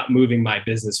is not moving my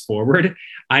business forward.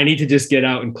 I need to just get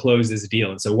out and close this deal.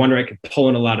 And so WonderWrite can pull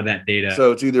in a lot of that data.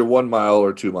 So it's either 1 mile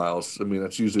or 2 miles. I mean,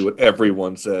 that's usually what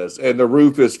everyone says. And the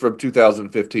roof is from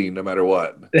 2015, no matter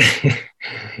what.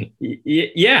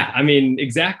 Yeah,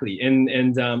 exactly.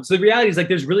 And so the reality is like,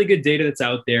 there's really good data that's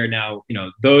out there now.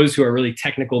 Those who are really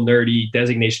technical, nerdy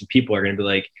designation people are going to be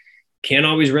like, can't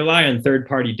always rely on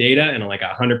third-party data. And I'm like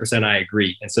 100% I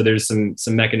agree. And so there's some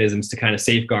mechanisms to kind of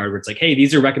safeguard where it's like, hey,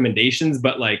 these are recommendations,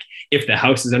 but like if the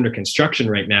house is under construction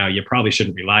right now, you probably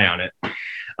shouldn't rely on it.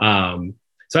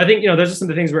 So I think, those are some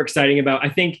of the things we're exciting about. I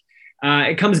think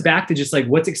It comes back to just like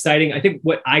what's exciting. I think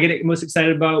what I get most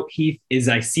excited about, Heath, is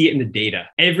I see it in the data.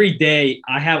 Every day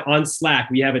I have on Slack,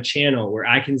 we have a channel where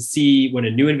I can see when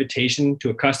a new invitation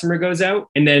to a customer goes out,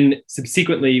 and then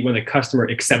subsequently when the customer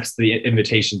accepts the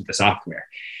invitation to the software.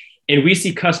 And we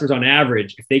see customers on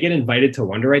average, if they get invited to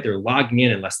WonderWrite, they're logging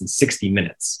in less than 60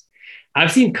 minutes.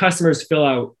 I've seen customers fill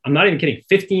out, I'm not even kidding,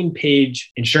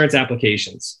 15-page insurance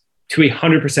applications to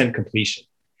 100% completion.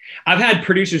 I've had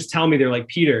producers tell me, they're like,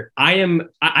 Peter, I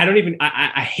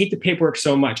hate the paperwork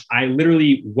so much. I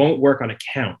literally won't work on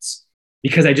accounts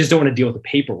because I just don't want to deal with the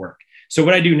paperwork. So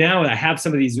what I do now is I have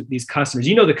some of these customers,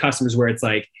 the customers where it's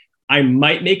like, I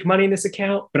might make money in this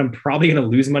account, but I'm probably going to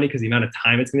lose money because the amount of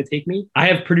time it's going to take me. I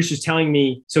have producers telling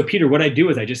me, so Peter, what I do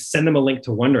is I just send them a link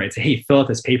to WonderWrite, say, hey, fill out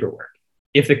this paperwork.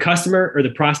 If the customer or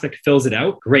the prospect fills it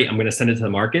out, great, I'm going to send it to the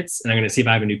markets and I'm going to see if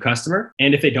I have a new customer.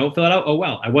 And if they don't fill it out, oh,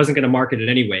 well, I wasn't going to market it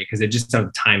anyway because I just don't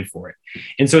have time for it.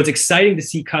 And so it's exciting to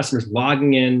see customers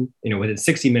logging in, within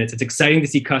 60 minutes. It's exciting to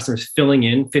see customers filling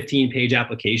in 15-page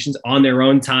applications on their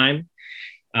own time.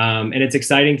 And it's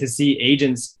exciting to see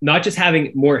agents not just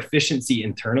having more efficiency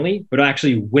internally, but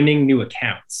actually winning new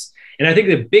accounts. And I think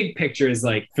the big picture is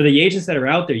like for the agents that are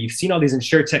out there, you've seen all these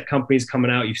insurtech companies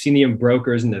coming out. You've seen the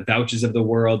brokers and the Vouchers of the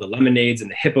world, the Lemonades and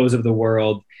the Hippos of the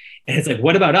world. And it's like,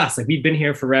 what about us? Like we've been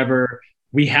here forever.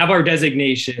 We have our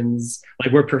designations,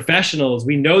 like we're professionals.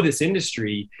 We know this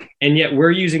industry. And yet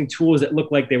we're using tools that look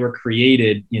like they were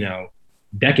created,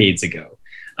 decades ago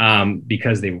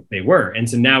because they were. And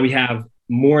so now we have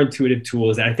more intuitive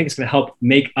tools that I think is going to help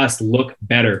make us look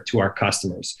better to our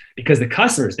customers, because the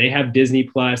customers, they have Disney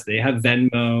Plus, they have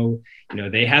Venmo,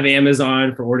 they have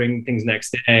Amazon for ordering things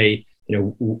next day.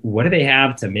 What do they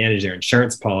have to manage their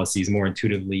insurance policies more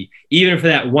intuitively, even for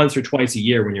that once or twice a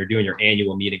year when you're doing your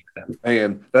annual meeting with them?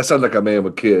 Man, that sounds like a man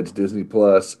with kids. Disney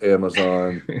Plus,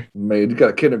 Amazon. Man, you got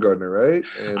a kindergartner, right?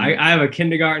 And I have a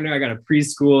kindergartner. I got a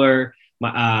preschooler.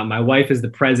 My wife is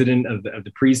the president of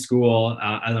the preschool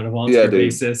on a volunteer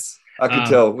basis. I can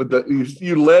tell with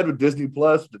you led with Disney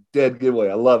Plus, the dead giveaway.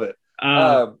 I love it.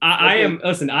 I own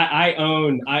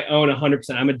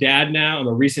 100%. I'm a dad now. I'm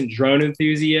a recent drone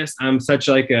enthusiast. I'm such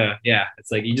like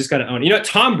it's like, you just got to own it.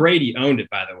 Tom Brady owned it,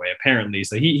 by the way, apparently.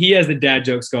 So he has the dad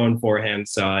jokes going for him.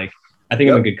 So I think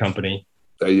I'm in good company.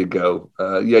 There you go.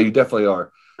 Yeah, you definitely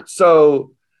are.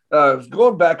 So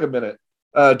going back a minute,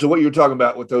 to what you're talking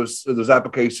about with those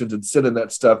applications and sending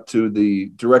that stuff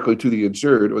directly to the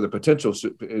insured or the potential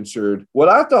insured. What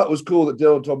I thought was cool that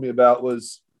Dylan told me about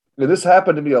was, and this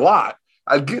happened to me a lot.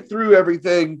 I'd get through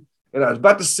everything and I was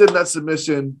about to send that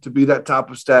submission to be that top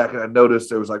of stack. And I noticed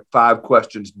there was like 5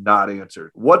 questions not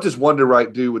answered. What does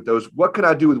WonderWrite do with those? What can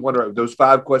I do with WonderWrite with those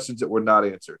 5 questions that were not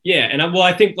answered? Yeah. And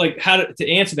I think like how to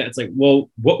answer that. It's like, well,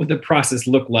 what would the process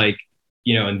look like,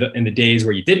 in the days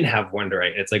where you didn't have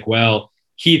WonderWrite? It's like, well,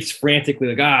 Heath's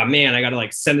frantically like, man, I got to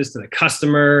like send this to the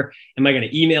customer. Am I going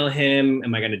to email him?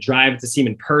 Am I going to drive to see him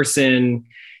in person?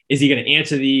 Is he going to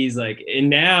answer these? Like, and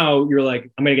now you're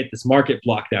like, I'm going to get this market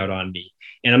blocked out on me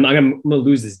and I'm going to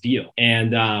lose this deal.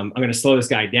 And I'm going to slow this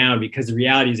guy down, because the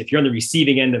reality is if you're on the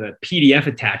receiving end of a PDF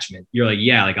attachment, you're like,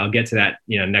 yeah, like I'll get to that,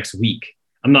 next week.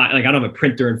 I'm not like, I don't have a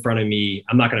printer in front of me.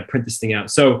 I'm not going to print this thing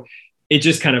out. So it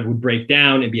just kind of would break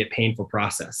down and be a painful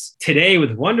process. Today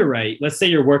with WonderWrite, let's say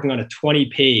you're working on a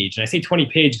 20-page, and I say 20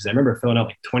 pages because I remember filling out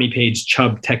like 20-page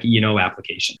Chubb Tech E&O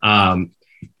application.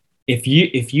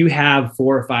 If you have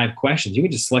 4 or 5 questions, you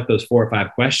can just select those 4 or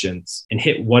 5 questions and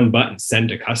hit one button, send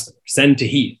to customer, send to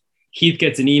Heath. Heath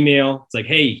gets an email. It's like,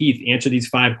 hey, Heath, answer these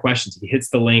 5 questions. He hits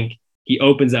the link. He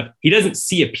opens up. He doesn't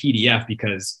see a PDF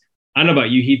because I don't know about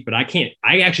you, Heath, but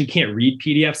I actually can't read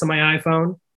PDFs on my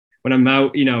iPhone. When I'm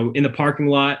out, in the parking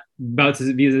lot, about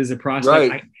to visit a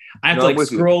prospect, right. I have to like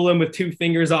scroll them with 2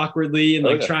 fingers awkwardly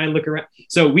and try and look around.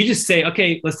 So we just say,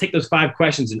 okay, let's take those 5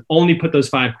 questions and only put those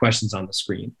 5 questions on the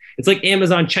screen. It's like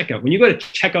Amazon checkout. When you go to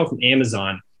checkout from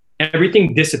Amazon,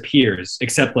 everything disappears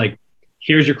except like,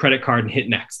 here's your credit card and hit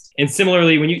next. And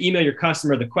similarly, when you email your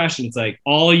customer the question, it's like,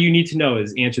 all you need to know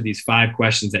is answer these 5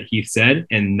 questions that Heath said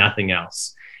and nothing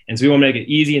else. And so we want to make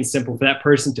it easy and simple for that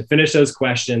person to finish those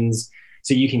questions,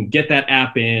 so you can get that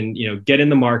app in, get in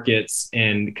the markets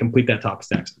and complete that top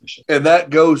stack submission. And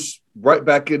that goes right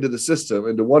back into the system,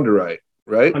 into WonderWrite,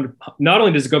 right? Not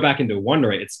only does it go back into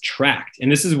WonderWrite, it's tracked.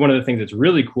 And this is one of the things that's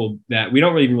really cool that we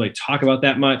don't really talk about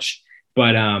that much.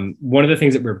 But one of the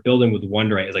things that we're building with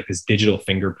WonderWrite is like this digital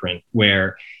fingerprint,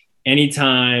 where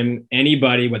anytime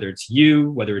anybody, whether it's you,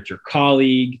 whether it's your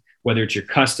colleague, whether it's your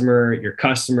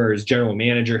customer's general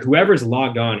manager, whoever's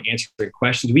logged on answering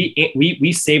questions,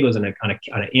 we save those on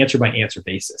an answer by answer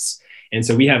basis. And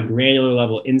so we have granular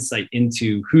level insight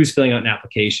into who's filling out an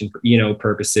application for E&O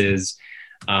purposes.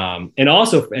 And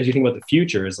also, as you think about the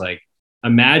future, is like,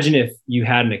 imagine if you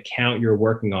had an account you're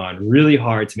working on really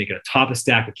hard to make it a top of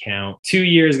stack account. 2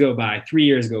 years go by, 3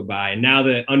 years go by, and now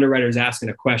the underwriter is asking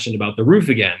a question about the roof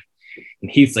again. And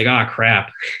Heath's like, oh,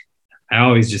 crap. I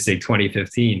always just say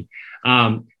 2015.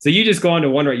 So you just go on to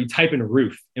WonderWrite, you type in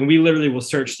roof, and we literally will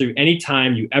search through any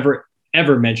time you ever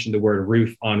mention the word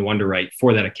roof on WonderWrite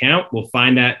for that account. We'll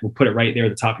find that. We'll put it right there at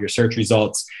the top of your search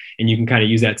results. And you can kind of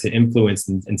use that to influence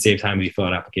and save time when you fill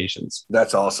out applications.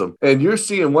 That's awesome. And you're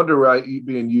seeing WonderWrite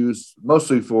being used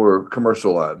mostly for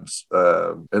commercial lines.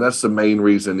 And that's the main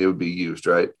reason it would be used,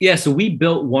 right? Yeah. So we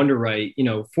built WonderWrite,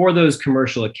 for those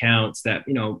commercial accounts that,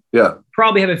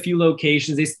 probably have a few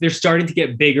locations. They're starting to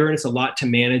get bigger and it's a lot to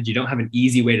manage. You don't have an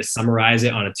easy way to summarize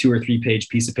it on a 2 or 3 page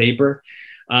piece of paper.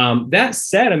 That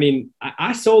said,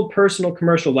 I sold personal,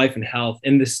 commercial, life and health,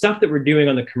 and the stuff that we're doing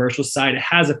on the commercial side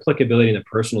has applicability in the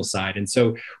personal side. And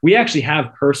so we actually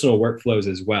have personal workflows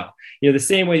as well. The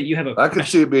same way that you have I could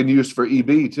see it being used for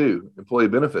EB too, employee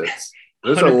benefits.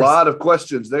 There's 100%. A lot of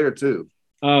questions there too.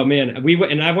 Oh man,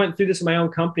 I went through this in my own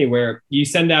company where you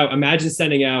imagine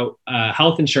sending out a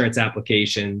health insurance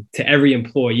application to every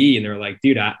employee. And they're like,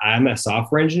 dude, I'm a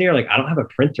software engineer. Like, I don't have a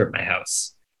printer at my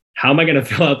house. How am I going to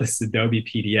fill out this Adobe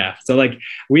PDF? So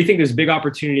we think there's big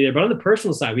opportunity there, but on the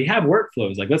personal side, we have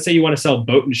workflows. Like, let's say you want to sell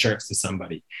boat insurance to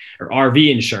somebody or RV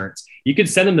insurance. You could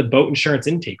send them the boat insurance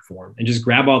intake form and just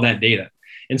grab all that data.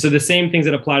 And so the same things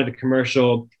that apply to the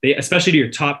commercial, especially to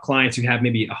your top clients who have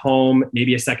maybe a home,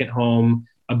 maybe a second home,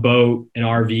 a boat, an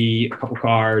RV, a couple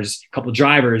cars, a couple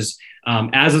drivers.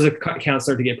 As those accounts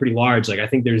start to get pretty large, I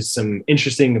think there's some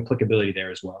interesting applicability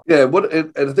there as well. Yeah,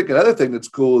 and I think another thing that's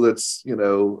cool that's,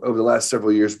 over the last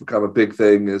several years become a big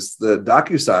thing is the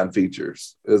DocuSign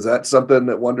features. Is that something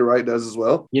that WonderWrite does as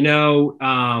well?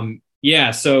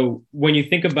 Yeah. So when you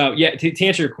think about, to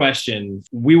answer your question,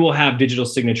 we will have digital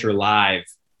signature live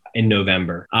in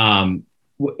November.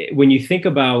 When you think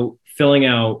about filling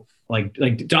out, like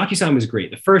DocuSign was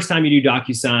great. The first time you do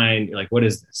DocuSign, you're like, what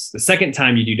is this? The second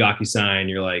time you do DocuSign,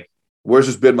 you're like, where's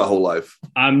this been my whole life?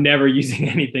 I'm never using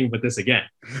anything but this again.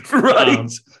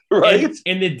 Right.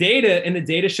 And the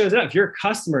data shows up. If you're a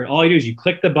customer, all you do is you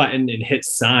click the button and hit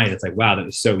sign. It's like, wow, that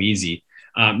was so easy.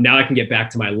 Now I can get back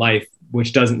to my life,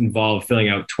 which doesn't involve filling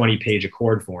out 20-page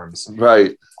Accord forms.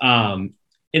 Right.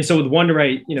 And so with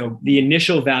WonderWrite, the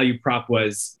initial value prop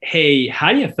was, hey,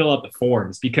 how do you fill out the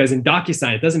forms? Because in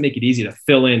DocuSign, it doesn't make it easy to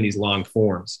fill in these long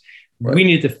forms. Right. We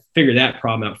needed to figure that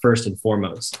problem out first and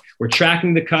foremost. We're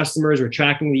tracking the customers, we're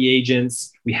tracking the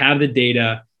agents, we have the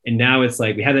data, and now it's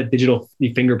like we have that digital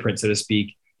fingerprint, so to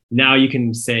speak. Now you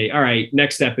can say, all right,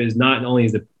 next step is not only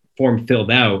is the form filled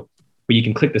out, but you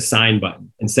can click the sign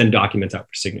button and send documents out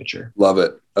for signature. Love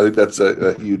it. I think that's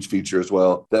a huge feature as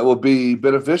well. That will be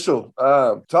beneficial.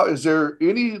 Is there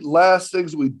any last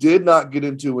things we did not get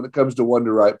into when it comes to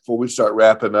WonderWrite before we start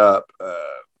wrapping up?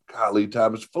 Golly,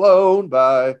 time has flown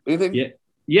by. Anything?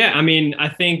 Yeah. I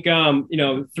think,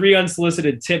 3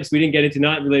 unsolicited tips we didn't get into,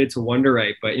 not related to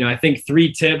WonderWrite, but, I think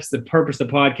 3 tips, the purpose of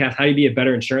the podcast, how do you be a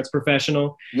better insurance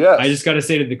professional? Yes. I just got to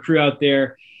say to the crew out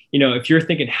there, if you're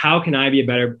thinking, how can I be a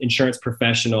better insurance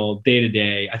professional day to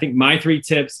day? I think my 3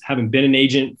 tips, having been an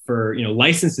agent for,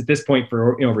 licensed at this point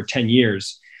for over 10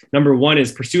 years. Number 1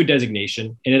 is pursue a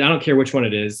designation. And I don't care which one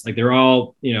it is. Like, they're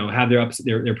all, have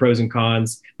their pros and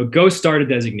cons, but go start a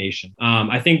designation.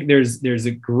 I think there's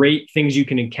a great things you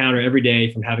can encounter every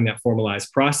day from having that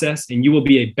formalized process, and you will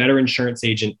be a better insurance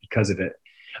agent because of it.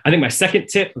 I think my second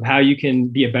tip of how you can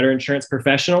be a better insurance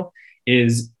professional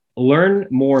is learn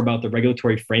more about the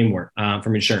regulatory framework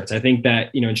from insurance. I think that,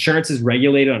 insurance is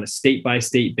regulated on a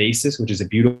state-by-state basis, which is a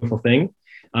beautiful thing.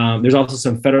 There's also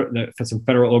some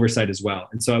federal oversight as well.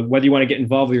 And so whether you want to get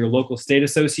involved with your local state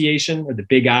association or the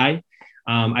Big I,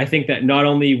 I think that not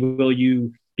only will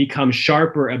you become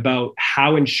sharper about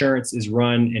how insurance is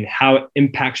run and how it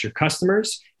impacts your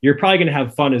customers, you're probably going to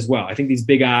have fun as well. I think these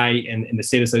Big I and the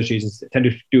state associations tend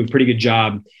to do a pretty good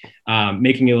job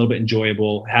making it a little bit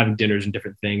enjoyable, having dinners and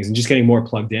different things, and just getting more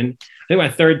plugged in. I think my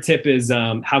third tip is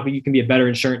how you can be a better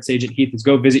insurance agent, Heath, is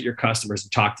go visit your customers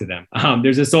and talk to them.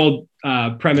 There's this old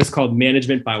premise called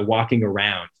management by walking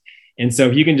around. And so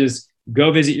if you can just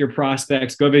go visit your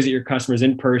prospects, go visit your customers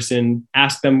in person,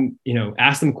 ask them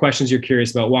questions you're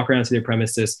curious about, walk around to their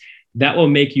premises. That will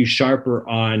make you sharper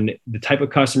on the type of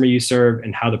customer you serve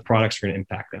and how the products are going to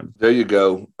impact them. There you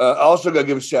go. Also got to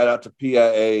give a shout out to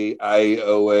PIA,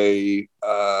 IOA,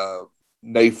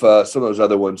 NAFA, some of those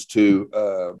other ones too,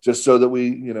 just so that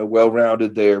we,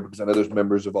 well-rounded there, because I know there's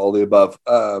members of all the above.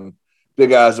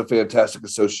 Big I is a fantastic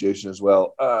association as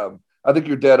well. I think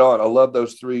you're dead on. I love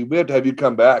those three. We have to have you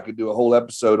come back and do a whole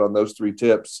episode on those 3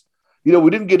 tips. You know, we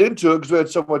didn't get into it because we had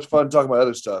so much fun talking about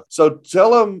other stuff. So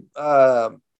tell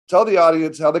the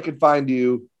audience how they can find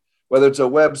you, whether it's a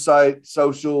website,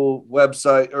 social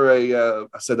website, or I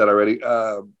said that already,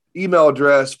 email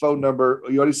address, phone number.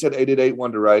 You already said 888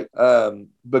 Wonderite.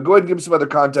 But go ahead and give them some other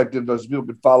contact info so people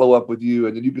can follow up with you.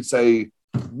 And then you can say,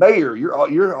 Mayor,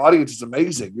 your audience is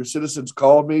amazing. Your citizens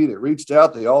called me. They reached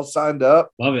out. They all signed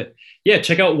up. Love it. Yeah,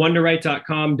 check out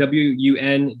Wonderite.com,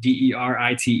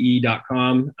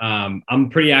 WUNDERITE.com. I'm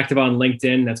pretty active on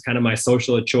LinkedIn. That's kind of my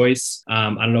social of choice. I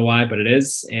don't know why, but it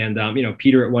is. And,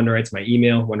 Peter at Wonderite's my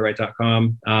email,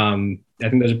 Wonderite.com. I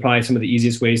think those are probably some of the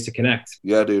easiest ways to connect.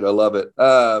 Yeah, dude, I love it.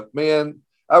 Man,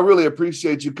 I really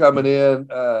appreciate you coming in.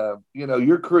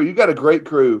 Your crew, you got a great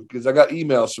crew, because I got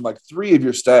emails from like 3 of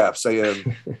your staff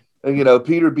saying,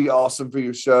 Peter would be awesome for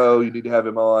your show. You need to have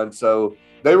him on. So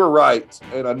they were right.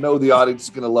 And I know the audience is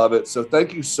going to love it. So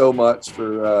thank you so much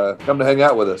for coming to hang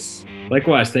out with us.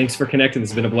 Likewise. Thanks for connecting.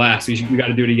 It's been a blast. We got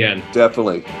to do it again.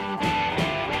 Definitely.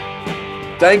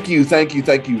 Thank you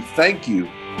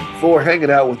for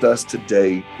hanging out with us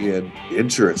today in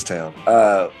Insurance Town.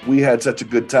 We had such a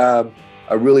good time.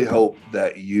 I really hope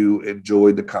that you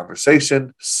enjoyed the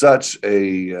conversation. Such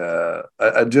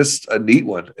just a neat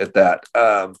one at that.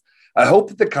 I hope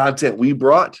that the content we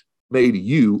brought made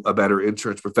you a better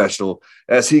insurance professional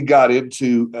as he got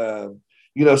into, some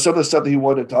of the stuff that he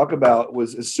wanted to talk about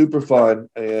is super fun.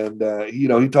 And, he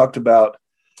talked about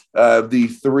the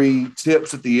 3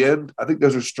 tips at the end. I think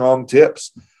those are strong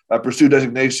tips. Pursue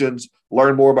designations,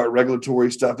 learn more about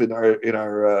regulatory stuff in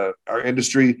our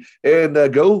industry, and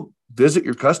go visit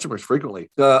your customers frequently.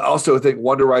 Also, I think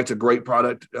Wonderite's a great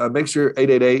product. Make sure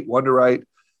 888 Wonderite.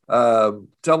 Tell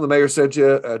them the mayor sent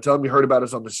you. Tell them you heard about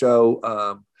us on the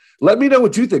show. Let me know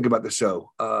what you think about the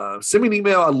show. Send me an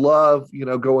email. I love,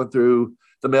 going through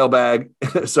the mailbag,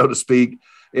 so to speak,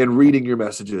 and reading your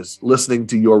messages, listening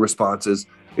to your responses.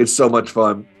 It's so much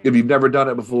fun. If you've never done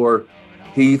it before,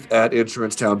 Heath at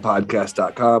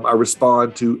insurancetownpodcast.com. I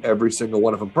respond to every single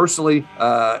one of them personally,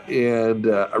 and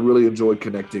I really enjoy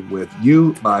connecting with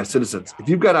you, my citizens. If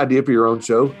you've got an idea for your own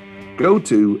show, go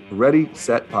to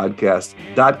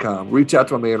readysetpodcast.com. Reach out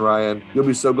to my man, Ryan. You'll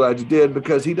be so glad you did,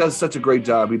 because he does such a great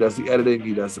job. He does the editing.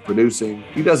 He does the producing.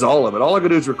 He does all of it. All I can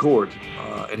do is record,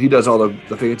 and he does all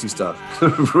the fancy stuff.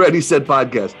 Ready, Set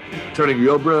Podcast, turning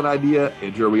your brilliant idea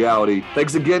into a reality.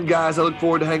 Thanks again, guys. I look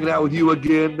forward to hanging out with you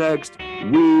again next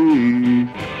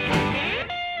week.